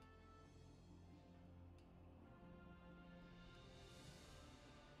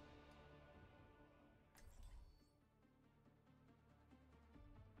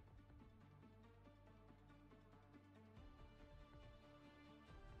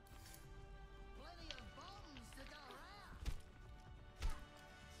 Plenty of bombs to go around.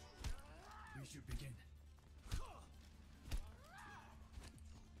 We should begin.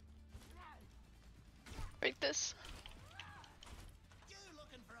 Break this. You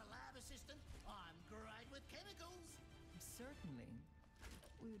looking for a lab assistant? I'm great. Certainly.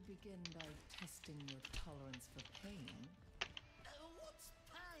 We would begin by testing your tolerance for pain. What's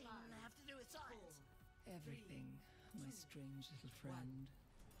pain have to do with science? Everything, my strange little friend.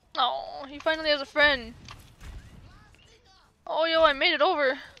 Oh, he finally has a friend. Oh, yo, I made it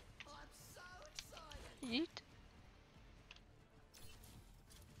over. I'm so excited. Yeet.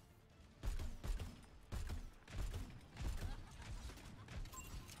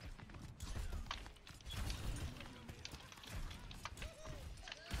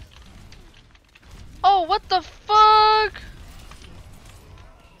 Oh, what the fuck?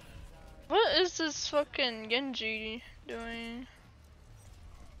 What is this fucking Genji doing?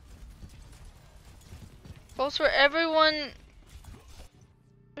 Goes for everyone.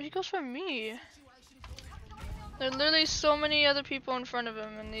 But he goes for me. There are literally so many other people in front of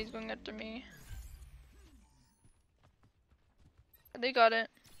him and he's going after me. They got it.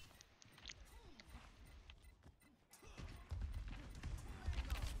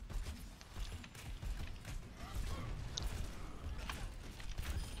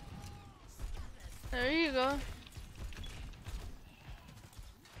 There you go.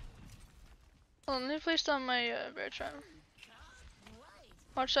 Hold on, let me place down my bear trap.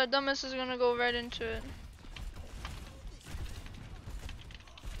 Watch, that dumbass is gonna go right into it.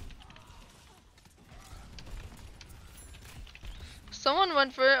 Someone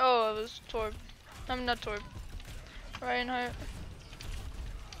went for it. Oh, it was Torb. I'm not Torb. Reinhardt.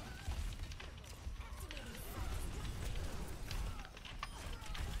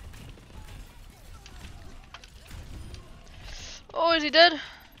 Oh, is he dead?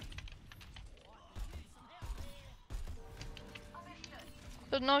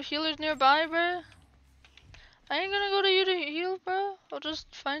 There's no healers nearby, bro. I ain't gonna go to you to heal, bro. I'll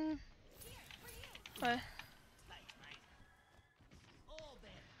just find. Wait.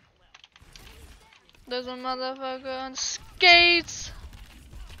 There's a motherfucker on skates.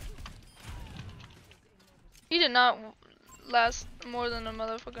 He did not last more than a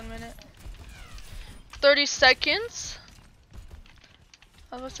motherfucking minute. 30 seconds?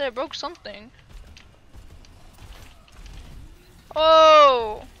 I was gonna say I broke something.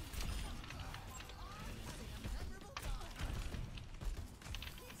 Oh!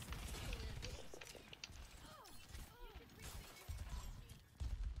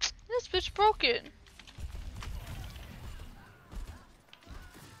 This bitch broke it.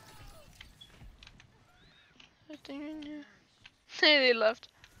 Anything in here? Hey, they left.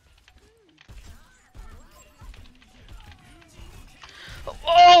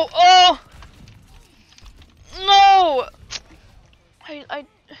 Oh! Oh! No! I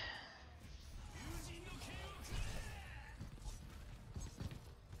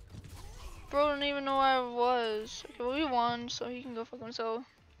Bro don't even know where I was. Okay, well, we won, so he can go fuck himself.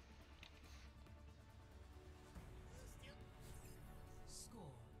 Score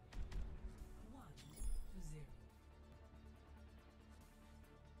 1-0.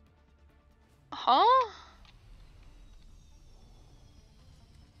 Huh?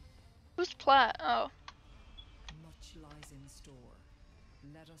 Who's Platt? Oh. Much lies in store.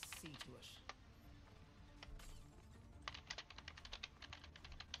 Let us see to it.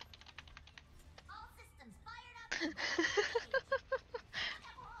 All systems fired up.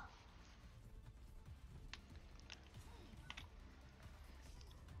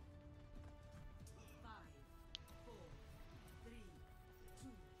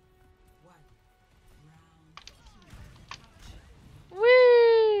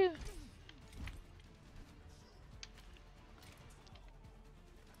 Whee!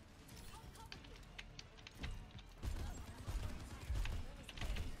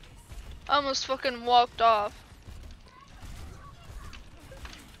 I almost fucking walked off.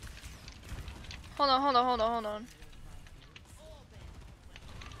 Hold on, hold on, hold on, hold on.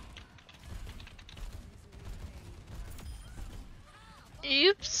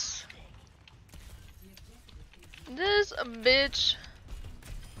 Oops. This a bitch.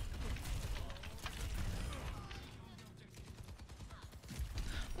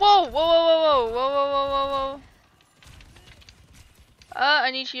 Whoa, whoa, whoa, whoa, whoa, whoa, whoa, whoa, whoa.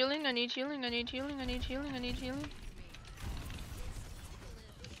 I need healing, I need healing, I need healing, I need healing, I need healing.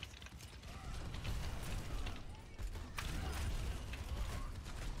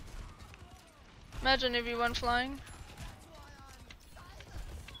 Imagine if you went flying.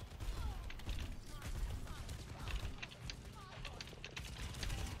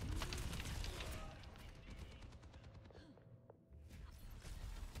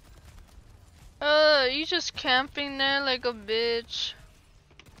 You just camping there like a bitch.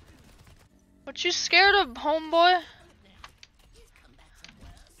 What you scared of, homeboy?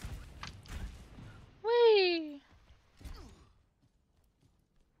 Whee!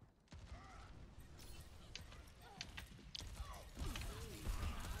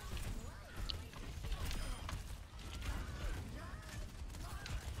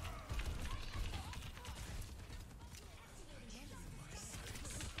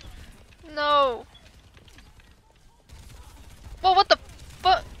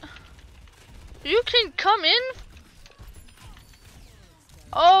 You can come in?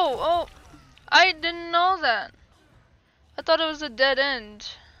 Oh, I didn't know that. I thought it was a dead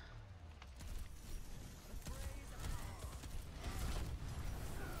end.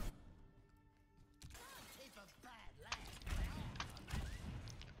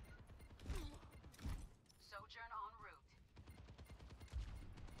 Sojourn en route.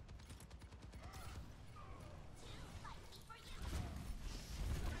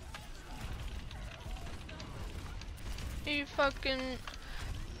 You fucking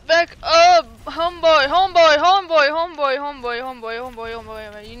back up, homeboy, homeboy, homeboy, homeboy, homeboy, homeboy, homeboy,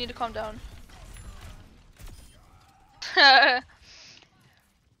 homeboy. You need to calm down.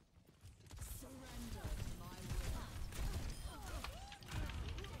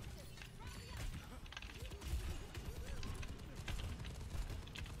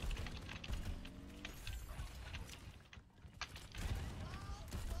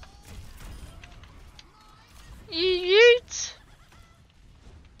 Yeet.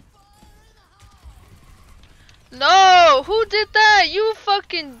 No, who did that? You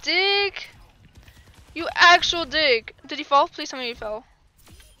fucking dick. You actual dick. Did he fall? Please tell me he fell.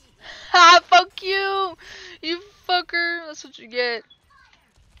 Ha, fuck you. You fucker. That's what you get.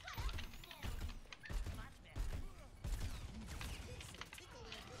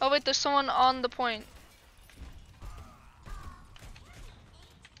 Oh wait, there's someone on the point.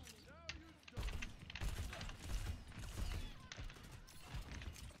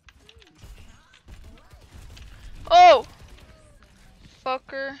 Oh!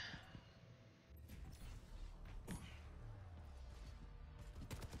 Fucker.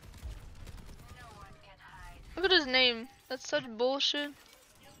 Look at his name. That's such bullshit.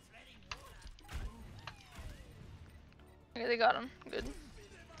 Okay, they got him. Good.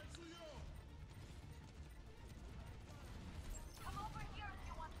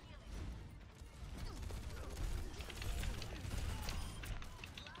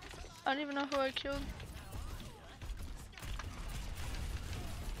 I don't even know who I killed.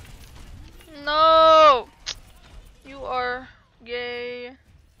 No! You are gay.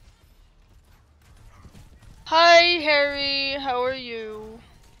 Hi, Harry. How are you?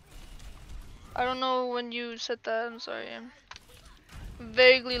 I don't know when you said that. I'm sorry. I'm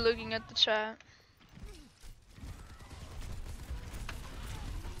vaguely looking at the chat.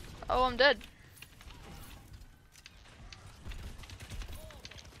 Oh, I'm dead.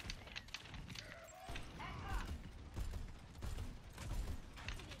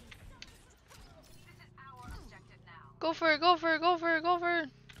 Go for it, go for it, go for it, go for it.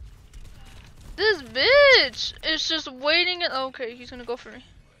 This bitch is just waiting and okay, he's gonna go for me.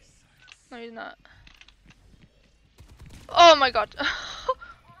 No, he's not. Oh my god. I've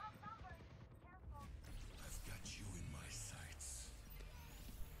got you in my sights.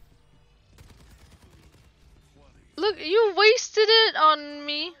 Look, you wasted it on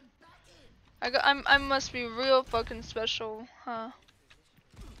me. I must be real fucking special, huh?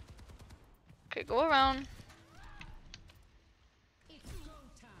 Okay, go around.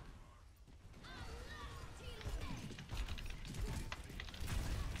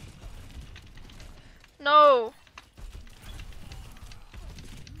 No.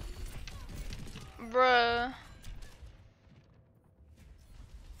 Bruh.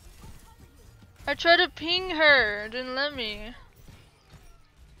 I tried to ping her, didn't let me.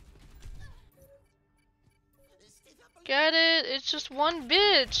 Get it? It's just one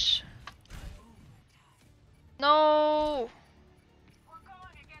bitch. No.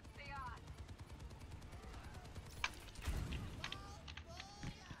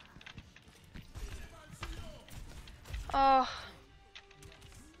 Oh.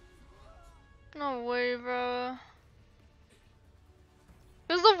 No way, bro.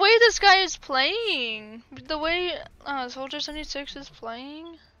 Because the way this guy is playing, the way Soldier 76 is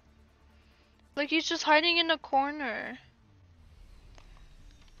playing, like he's just hiding in a corner.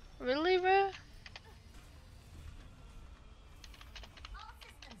 Really, bro?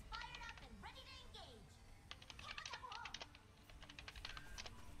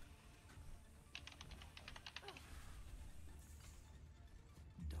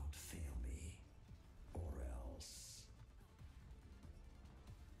 Don't fail me, or else.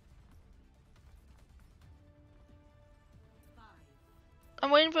 I'm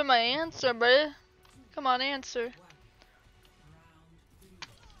waiting for my answer, bro. Come on, answer.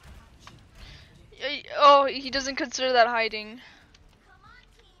 Oh, he doesn't consider that hiding.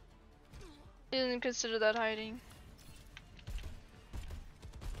 He doesn't consider that hiding.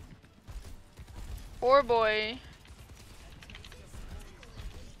 Poor boy.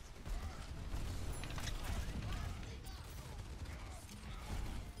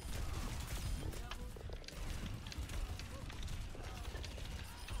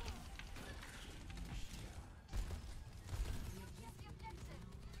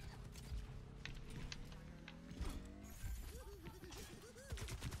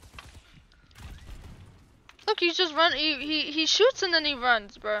 Look, he's just run. He shoots and then he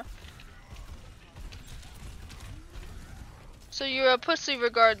runs, bro. So you're a pussy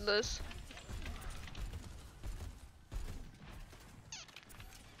regardless.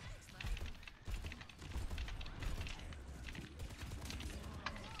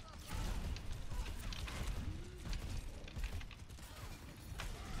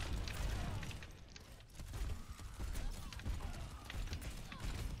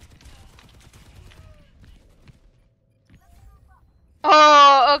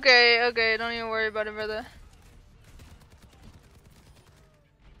 Oh, okay, okay. Don't even worry about it, brother.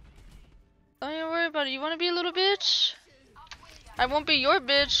 Don't even worry about it. You wanna be a little bitch? I won't be your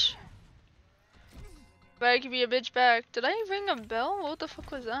bitch. But I can be a bitch back. Did I ring a bell? What the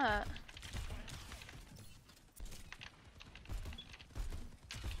fuck was that?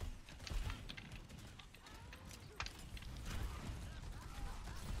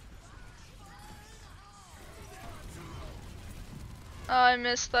 Oh, I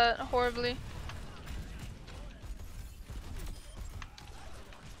missed that horribly.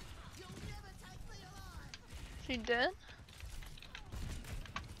 She dead?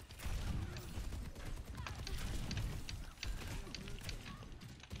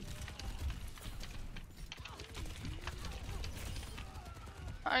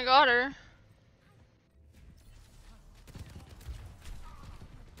 I got her.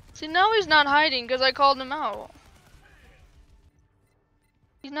 See, now he's not hiding because I called him out.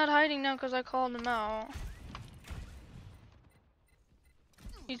 He's not hiding now because I called him out.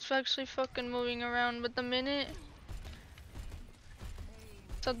 He's actually fucking moving around, but the minute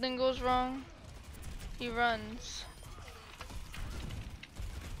something goes wrong, he runs.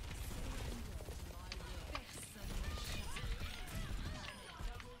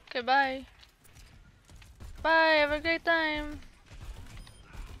 Okay, bye. Bye, have a great time.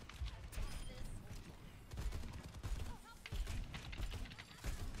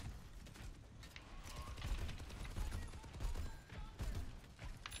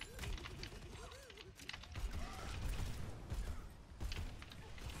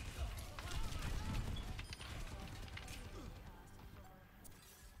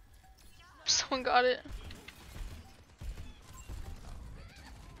 Someone got it.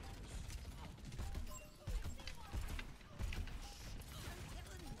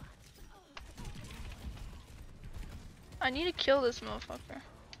 I need to kill this motherfucker.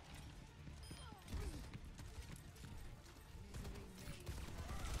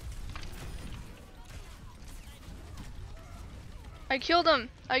 I killed him!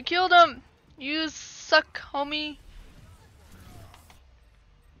 I killed him! You suck, homie.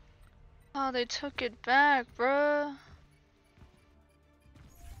 Oh, they took it back, bruh.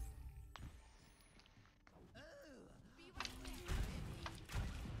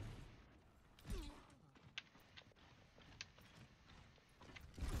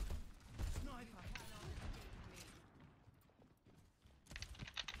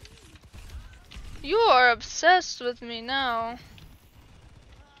 You are obsessed with me now.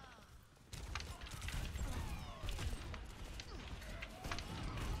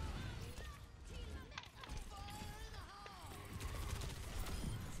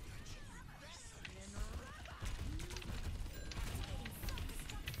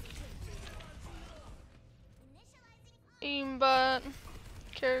 Aimbot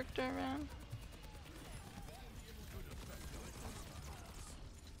character, man.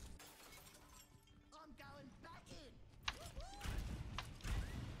 I'm going back in.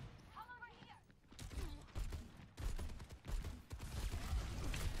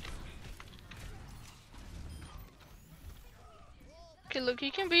 Okay, look,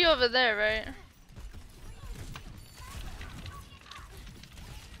 he can be over there, right?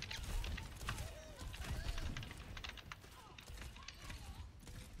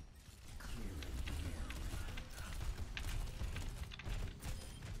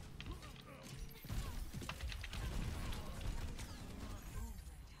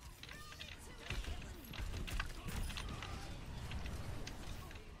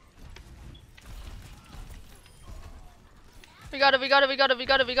 We got it, we got it, we got it, we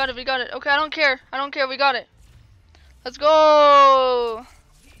got it, we got it, we got it. Okay, I don't care. I don't care, we got it. Let's go!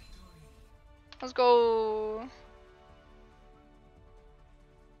 Let's go.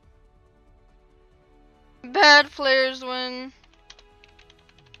 Bad players win.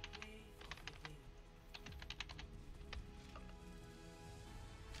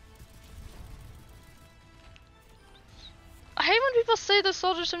 I hate when people say the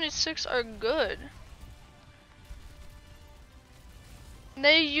Soldier 76 are good.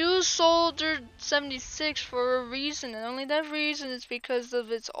 They use Soldier 76 for a reason, and only that reason is because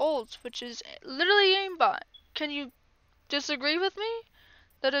of its ult, which is literally aimbot. can you disagree with me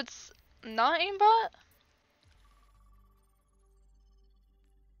that it's not aimbot?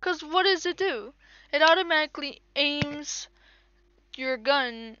 Cause what does it do? It automatically aims your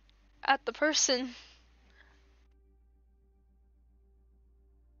gun at the person.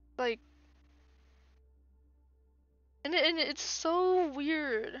 Like, and it's so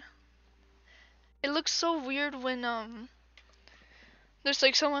weird. It looks so weird when there's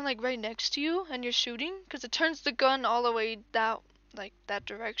like someone like right next to you and you're shooting, cause it turns the gun all the way that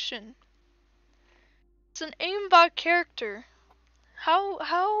direction. It's an aimbot character.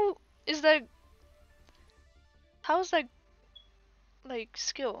 How is that? How is that like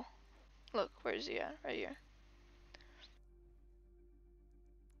skill? Look, where is he at? Right here.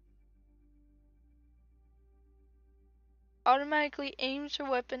 Automatically aims your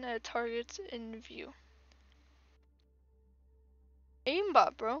weapon at targets in view.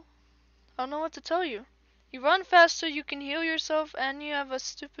 Aimbot, bro. I don't know what to tell you. You run faster, you can heal yourself, and you have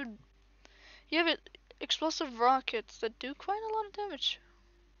you have explosive rockets that do quite a lot of damage.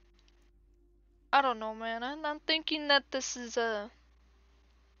 I don't know, man. I'm thinking that this is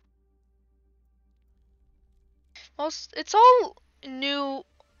it's all new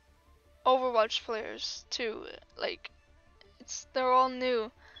Overwatch players too. Like they're all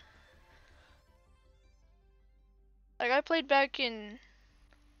new. Like I played back in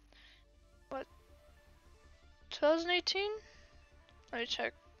what 2018? Let me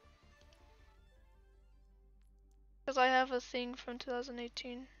check. Cause I have a thing from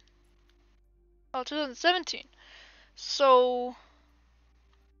 2018. Oh, 2017. So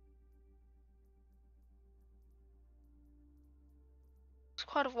it's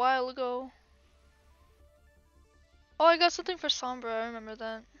quite a while ago. Oh, I got something for Sombra. I remember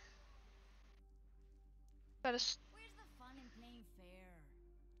that. Got a Where's the fun in playing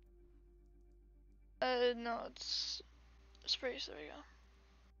fair? no, it's sprays. There we go.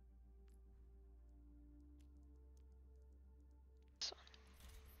 This one.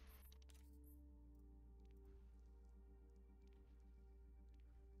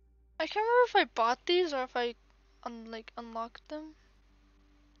 I can't remember if I bought these or if I unlocked them.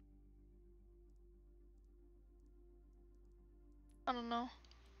 I don't know.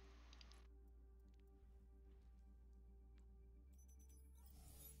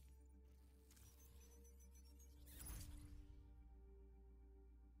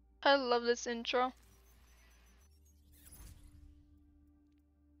 I love this intro.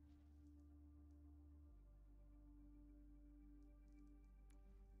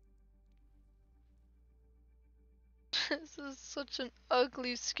 This is such an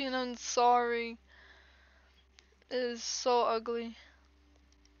ugly skin, I'm sorry. It is so ugly.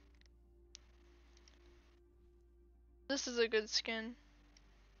 This is a good skin.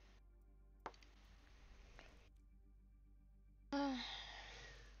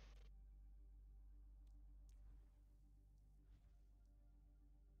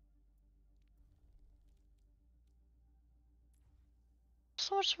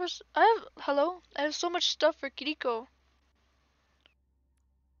 So much for hello? I have so much stuff for Kiriko.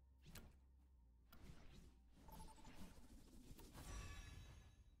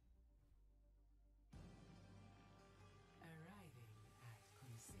 Arriving at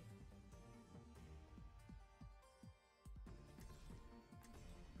Conceal.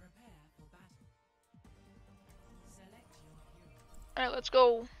 Prepare for battle. Select your hero. Alright, let's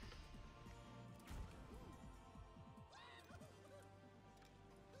go.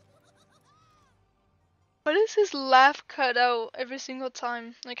 Why does his laugh cut out every single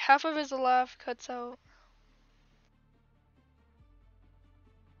time? Like half of his laugh cuts out.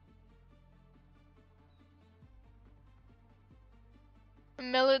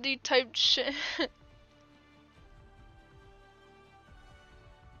 Melody type shit.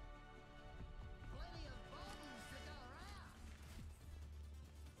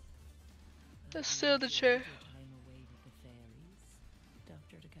 Let's steal the chair. Time away with the fairies,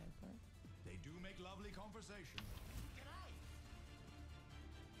 Dr. DeCoper. They do make lovely conversation.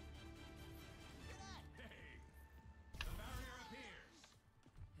 Hey, the barrier appears.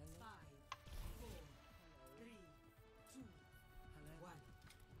 Hello. 5, 4, 3, 2, 1.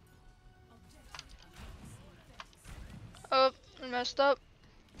 Objective Oh, I messed up.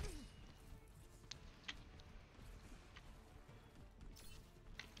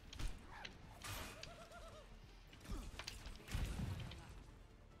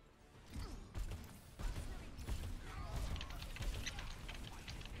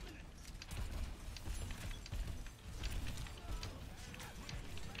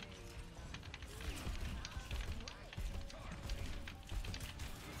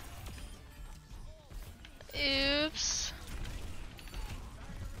 Oops.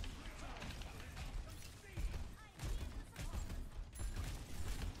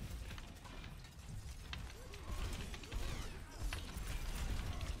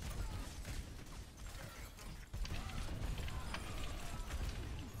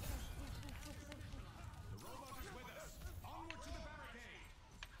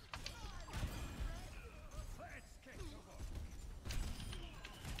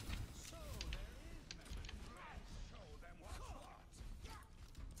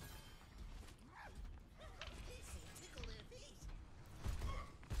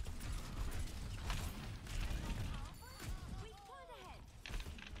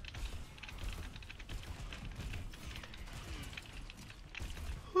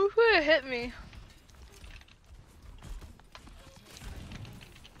 Who hit me?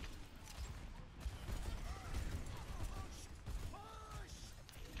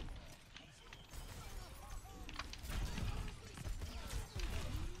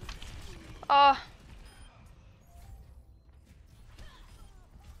 Ah.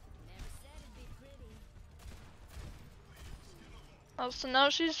 Oh, so now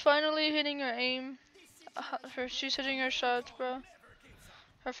she's finally hitting her aim. She's hitting her shots, bro.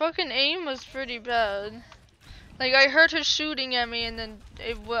 Her fucking aim was pretty bad. Like, I heard her shooting at me and then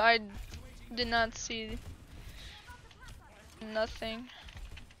I did not see nothing.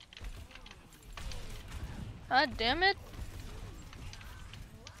 God damn it.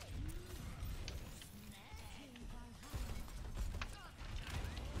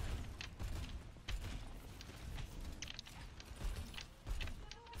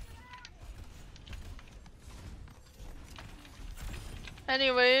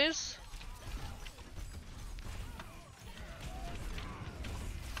 Anyways.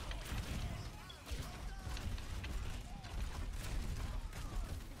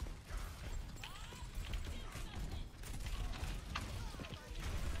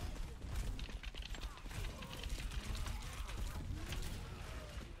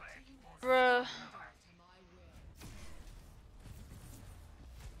 Bruh.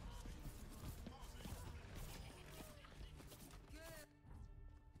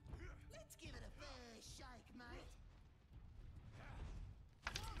 Let's give it a fair shake, mate.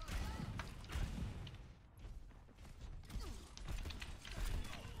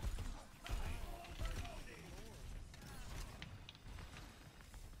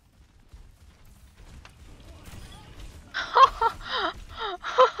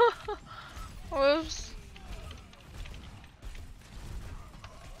 Whoops.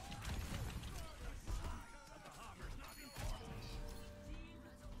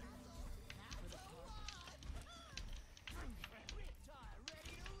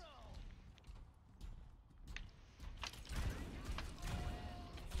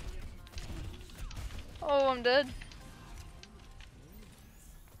 Oh, I'm dead.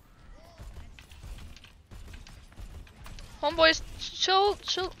 Homeboys, chill.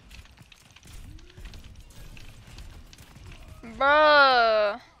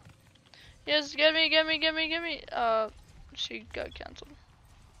 Bruh. Yes, get me. She got cancelled.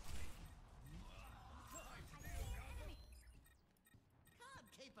 Can't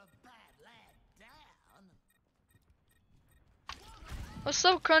keep a bad lad down. What's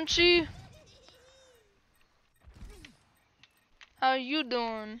up, Crunchy? How you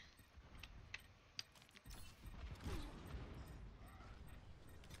doing?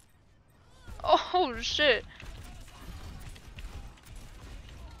 Oh shit.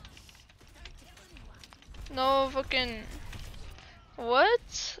 No fucking.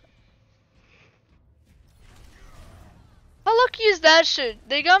 What? How lucky is that shit?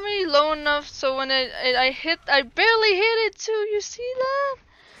 They got me low enough so when I hit, I barely hit it too. You see that?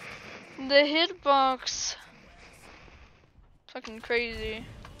 The hitbox. Fucking crazy.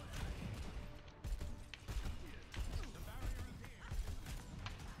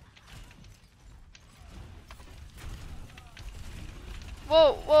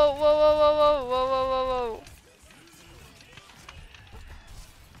 Whoa.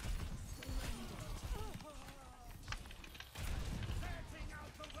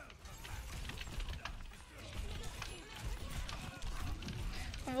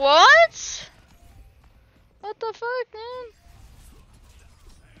 What? What the fuck, man?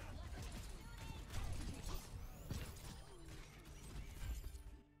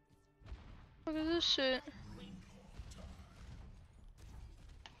 Look at this shit.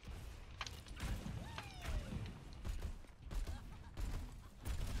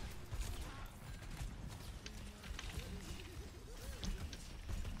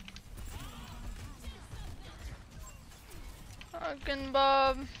 Fucking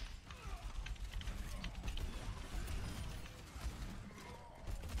Bob.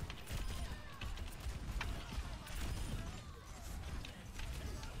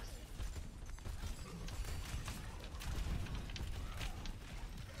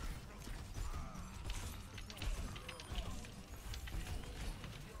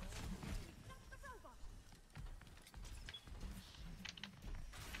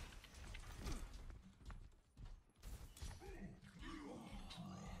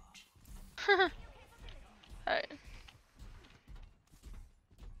 Alright.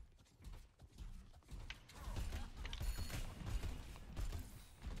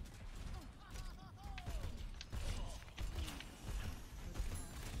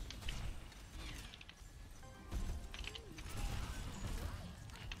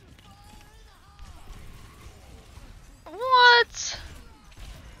 What?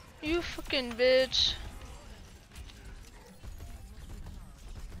 You fucking bitch.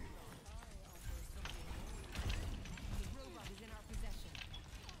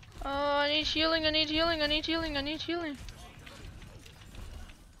 Oh, I need healing, I need healing, I need healing, I need healing.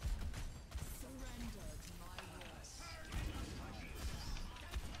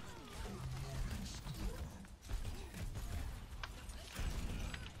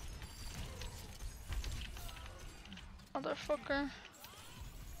 Motherfucker.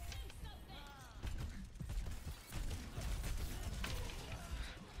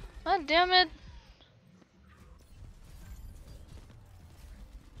 God damn it.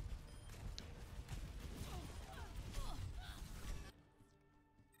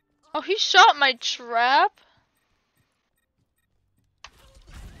 Oh, he shot my trap?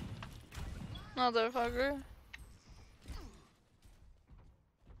 Motherfucker.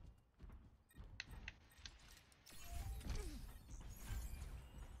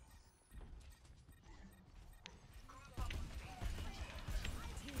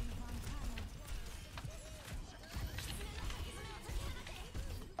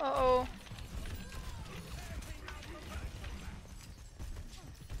 Uh-oh.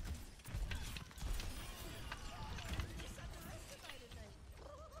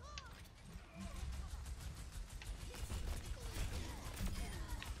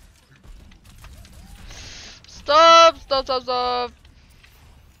 Stop, stop, stop, stop.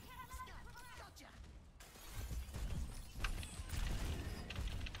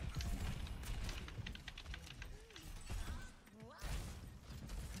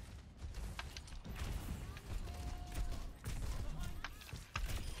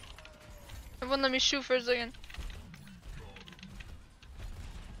 Everyone let me shoot for a second.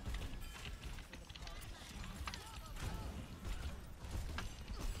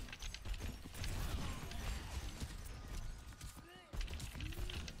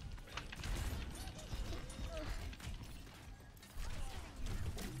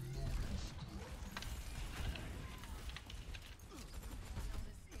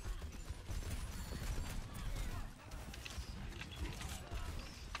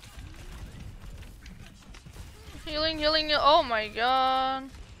 Healing, healing, oh my god.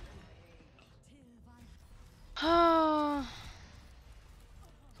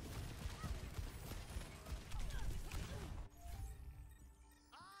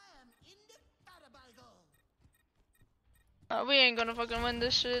 We ain't gonna fucking win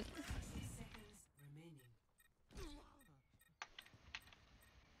this shit.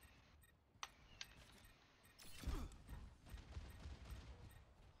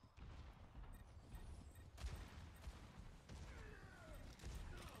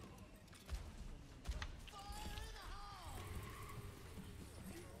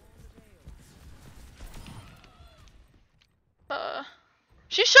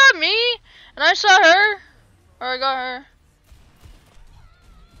 She shot me, and I shot her, or I got her.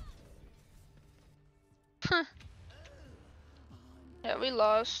 Yeah, we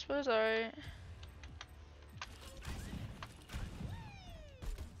lost, but it's alright.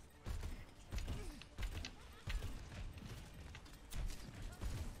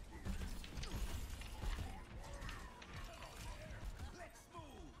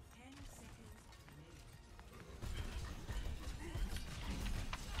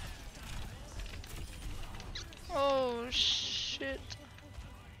 Oh shit.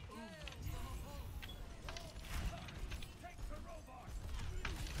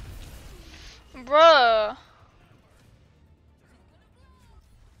 Bruh.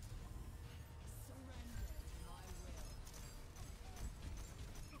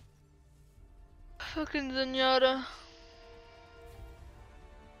 Fucking Zenyatta.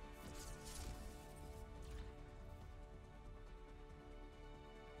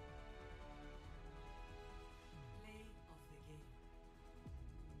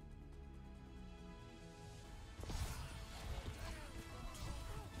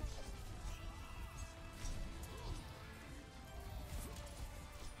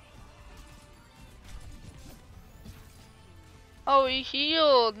 Oh, he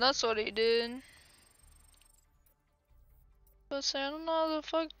healed. That's what he did. But say, I don't know how the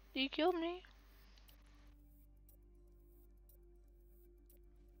fuck he killed me.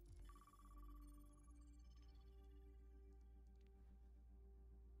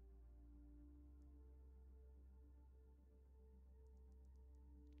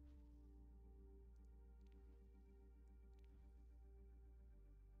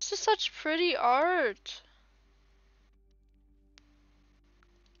 This is such pretty art.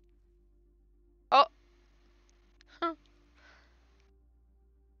 Oh.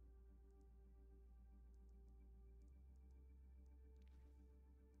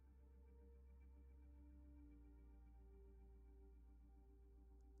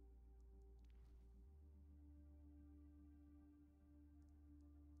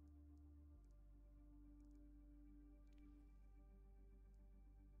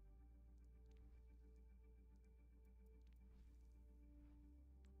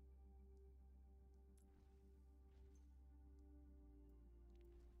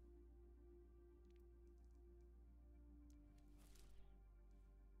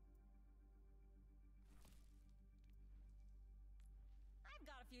 I've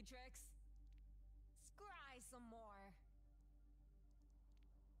got a few tricks. Scry some more.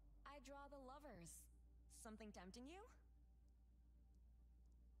 I draw the lovers. Something tempting you?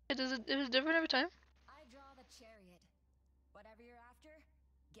 It is different every time. I draw the chariot. Whatever you're after,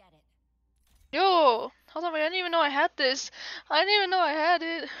 get it. Yo, hold on, wait, I didn't even know I had this. I didn't even know I had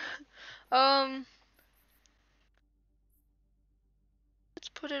it. Let's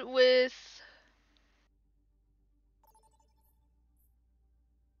put it with.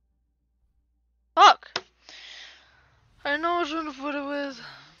 Fuck! I know I was trying to put it with.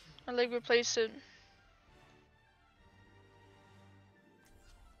 I like replace it.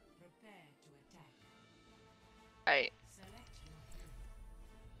 Prepare to attack. Alright. Select your hero.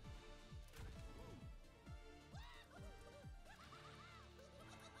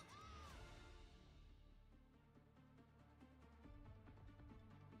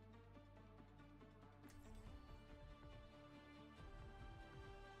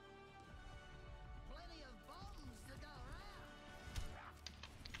 Plenty of bombs to go around.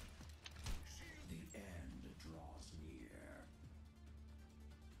 The end draws near.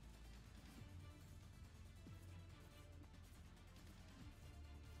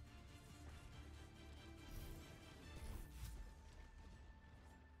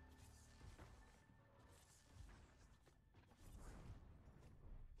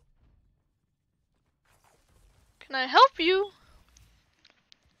 Can I help you?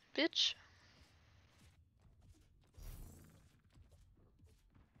 Bitch.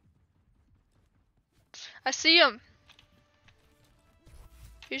 I see him.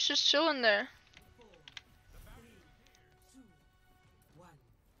 He's just chilling there. 4, 3, 2, 1.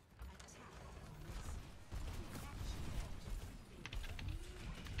 Attack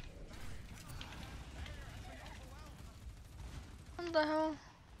What the hell?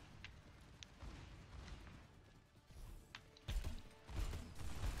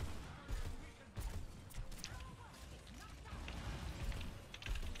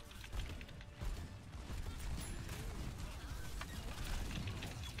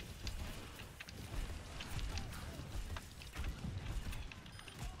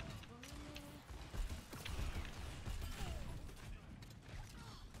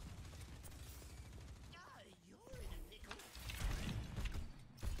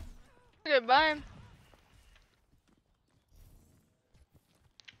 Okay, bye.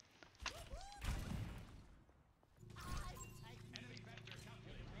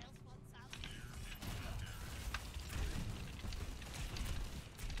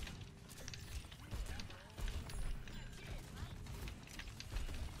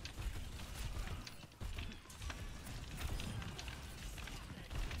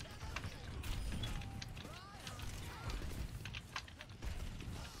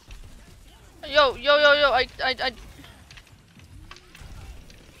 Yo, I.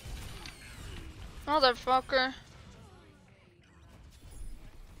 Motherfucker.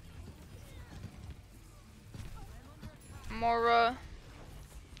 Mora.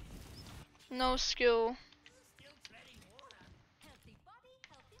 No skill. Healthy body,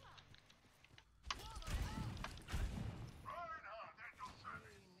 healthy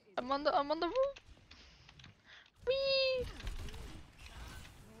mind. I'm on the roof. Whee!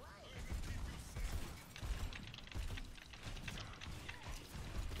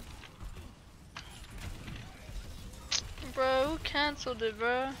 Bro, who cancelled it,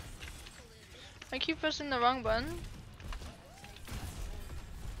 bro? I keep pressing the wrong button.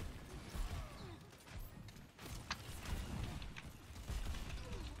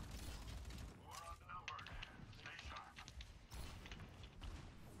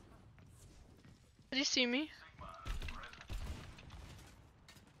 Did he see me?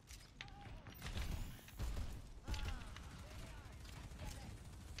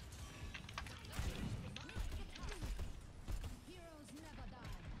 Heroes never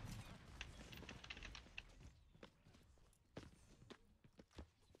die.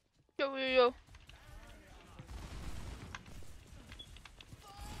 Yo, yo, yo.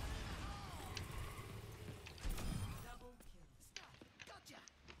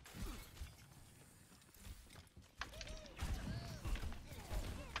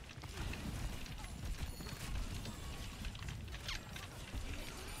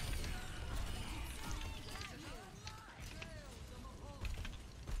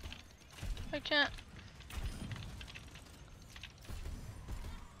 I can't.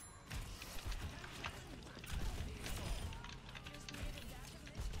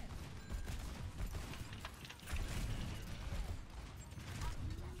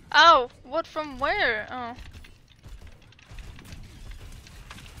 Ow! What from where? Oh.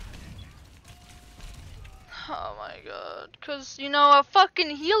 Oh my god. Cause, you know, a fucking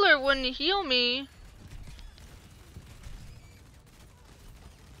healer wouldn't heal me.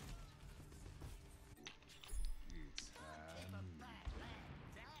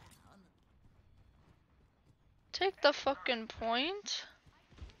 Take the fucking point.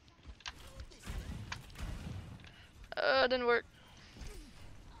 Didn't work.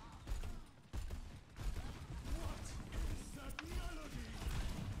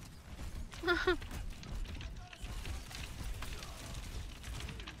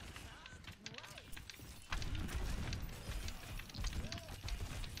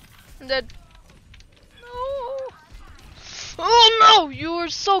 I'm dead. No. Oh no! You were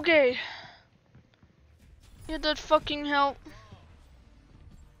so gay. You had that fucking help.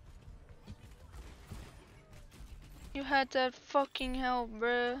 You had that fucking help,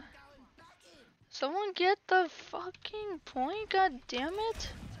 bruh. Someone get the fucking point, god damn it.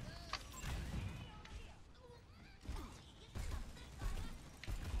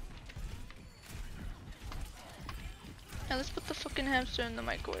 Yeah, let's put the fucking hamster in the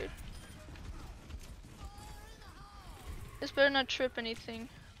microwave. This better not trip anything.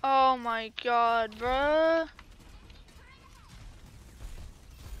 Oh my god, bruh.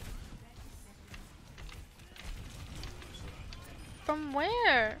 From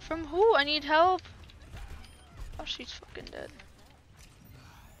where? From who? I need help. Oh, she's fucking dead.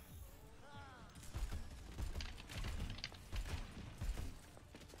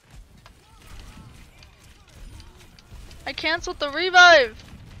 I canceled the revive.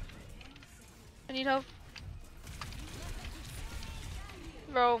 I need help.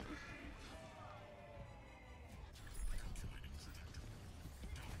 Bro.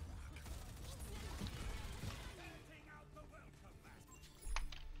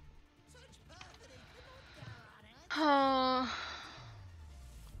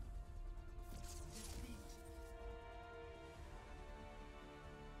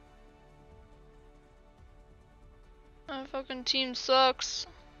 My fucking team sucks.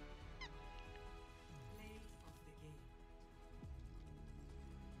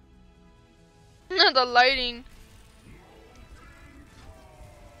 The lighting.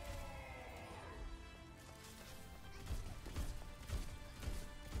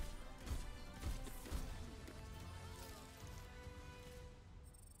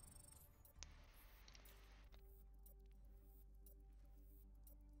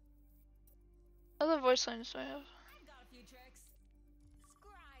 What other voice lines do I have? I've got a few tricks.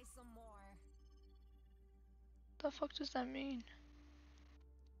 Scry some more. The fuck does that mean?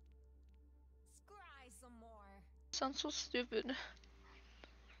 Scry some more. Sounds so stupid.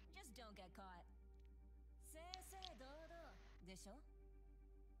 Just don't get caught. Desho?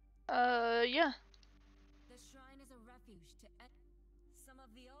 Yeah. The shrine is a refuge to some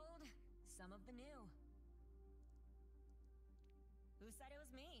of the old, some of the new. Who said it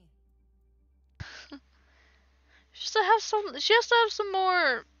was me? She has to have some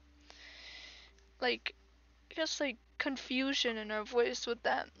more, like, I guess, like, confusion in her voice with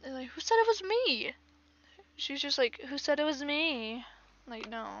that. Like, who said it was me? She's just like, who said it was me? Like,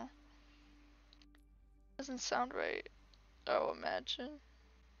 no. Doesn't sound right. Oh, imagine.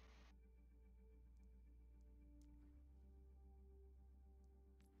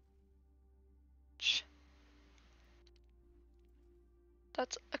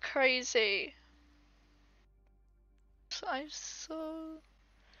 That's crazy. So I saw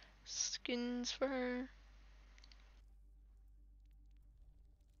skins for her.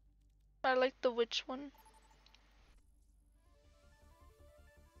 I like the witch one.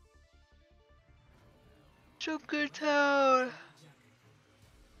 Joker Town.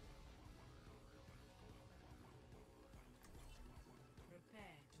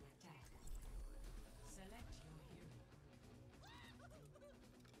 Prepare to attack. Select your hero.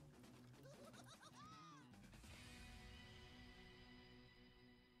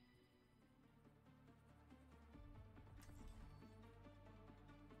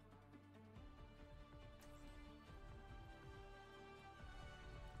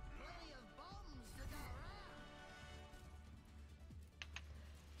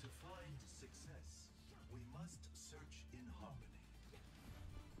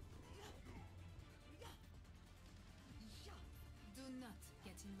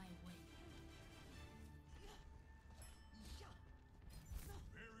 in my way.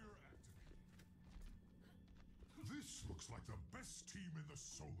 Barrier activated. This looks like the best team in the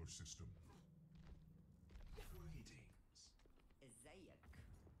solar system. Greetings. Zayak.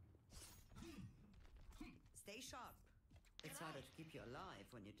 Stay sharp. It's harder to keep you alive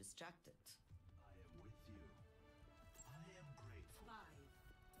when you're distracted. I am with you. I am grateful. 5,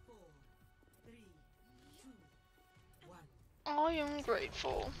 4, 3, 2, 1. I am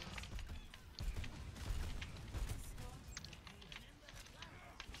grateful.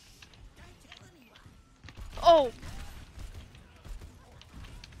 Oh!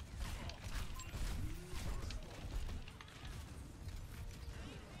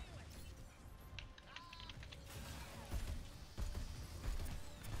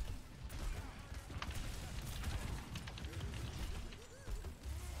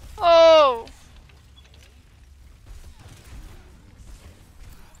 Oh!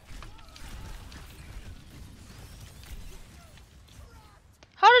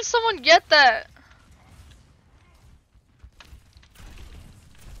 How did someone get that?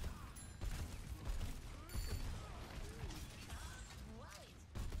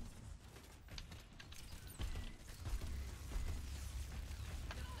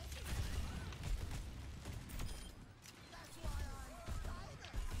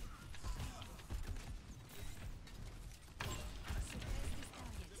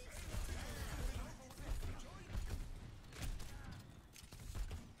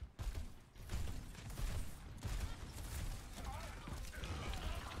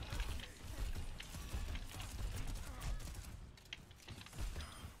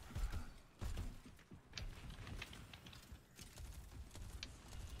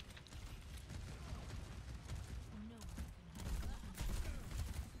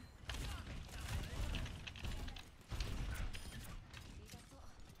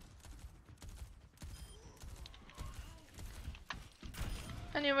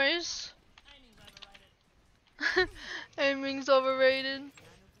 Anyways. Aiming's overrated.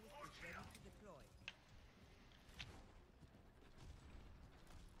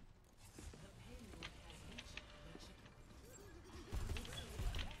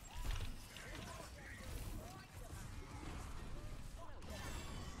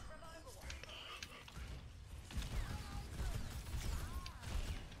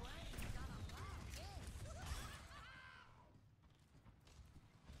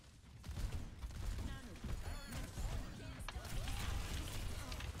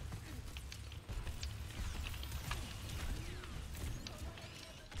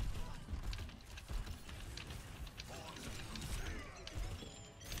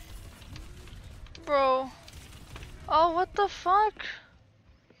 Bro. Oh, what the fuck?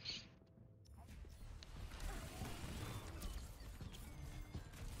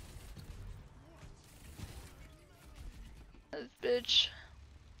 That bitch.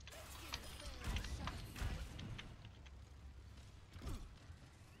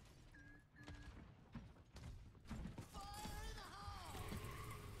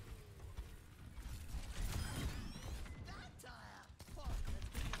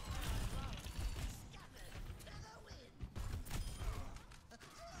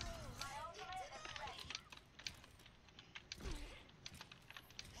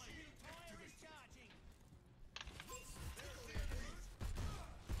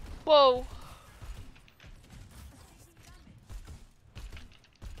 Whoa.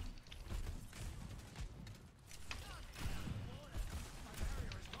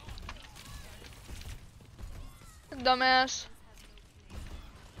 Dumbass.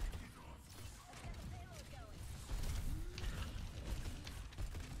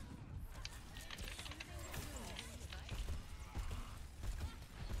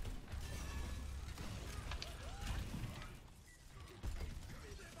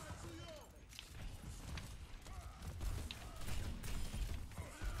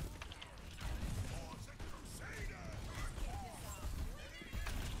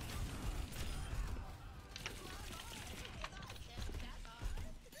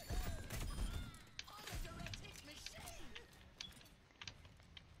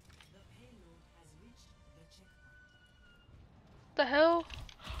 The hell?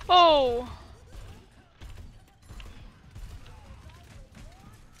 Oh!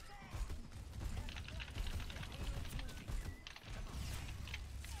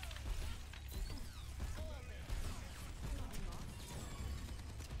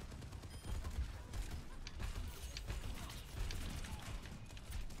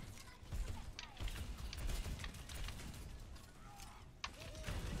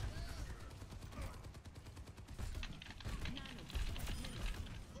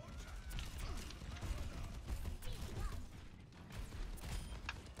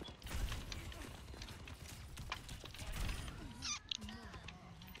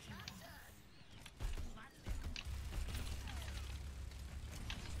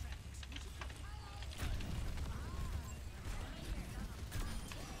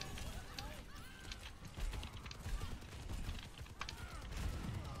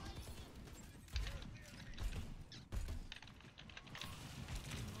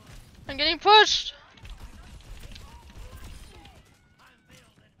 I'm getting pushed.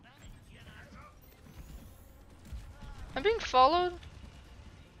 I'm being followed.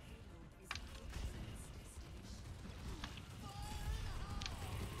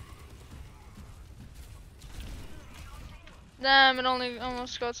 Damn, it only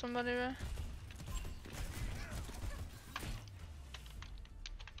almost got somebody there.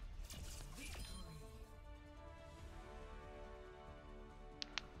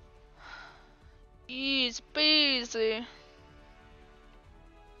 Easy peasy.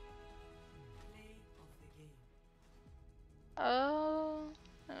 Oh,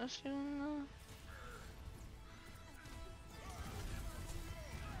 I was feeling that.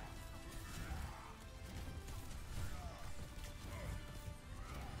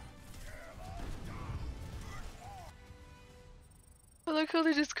 I like how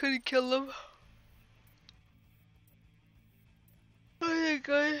they just couldn't kill him.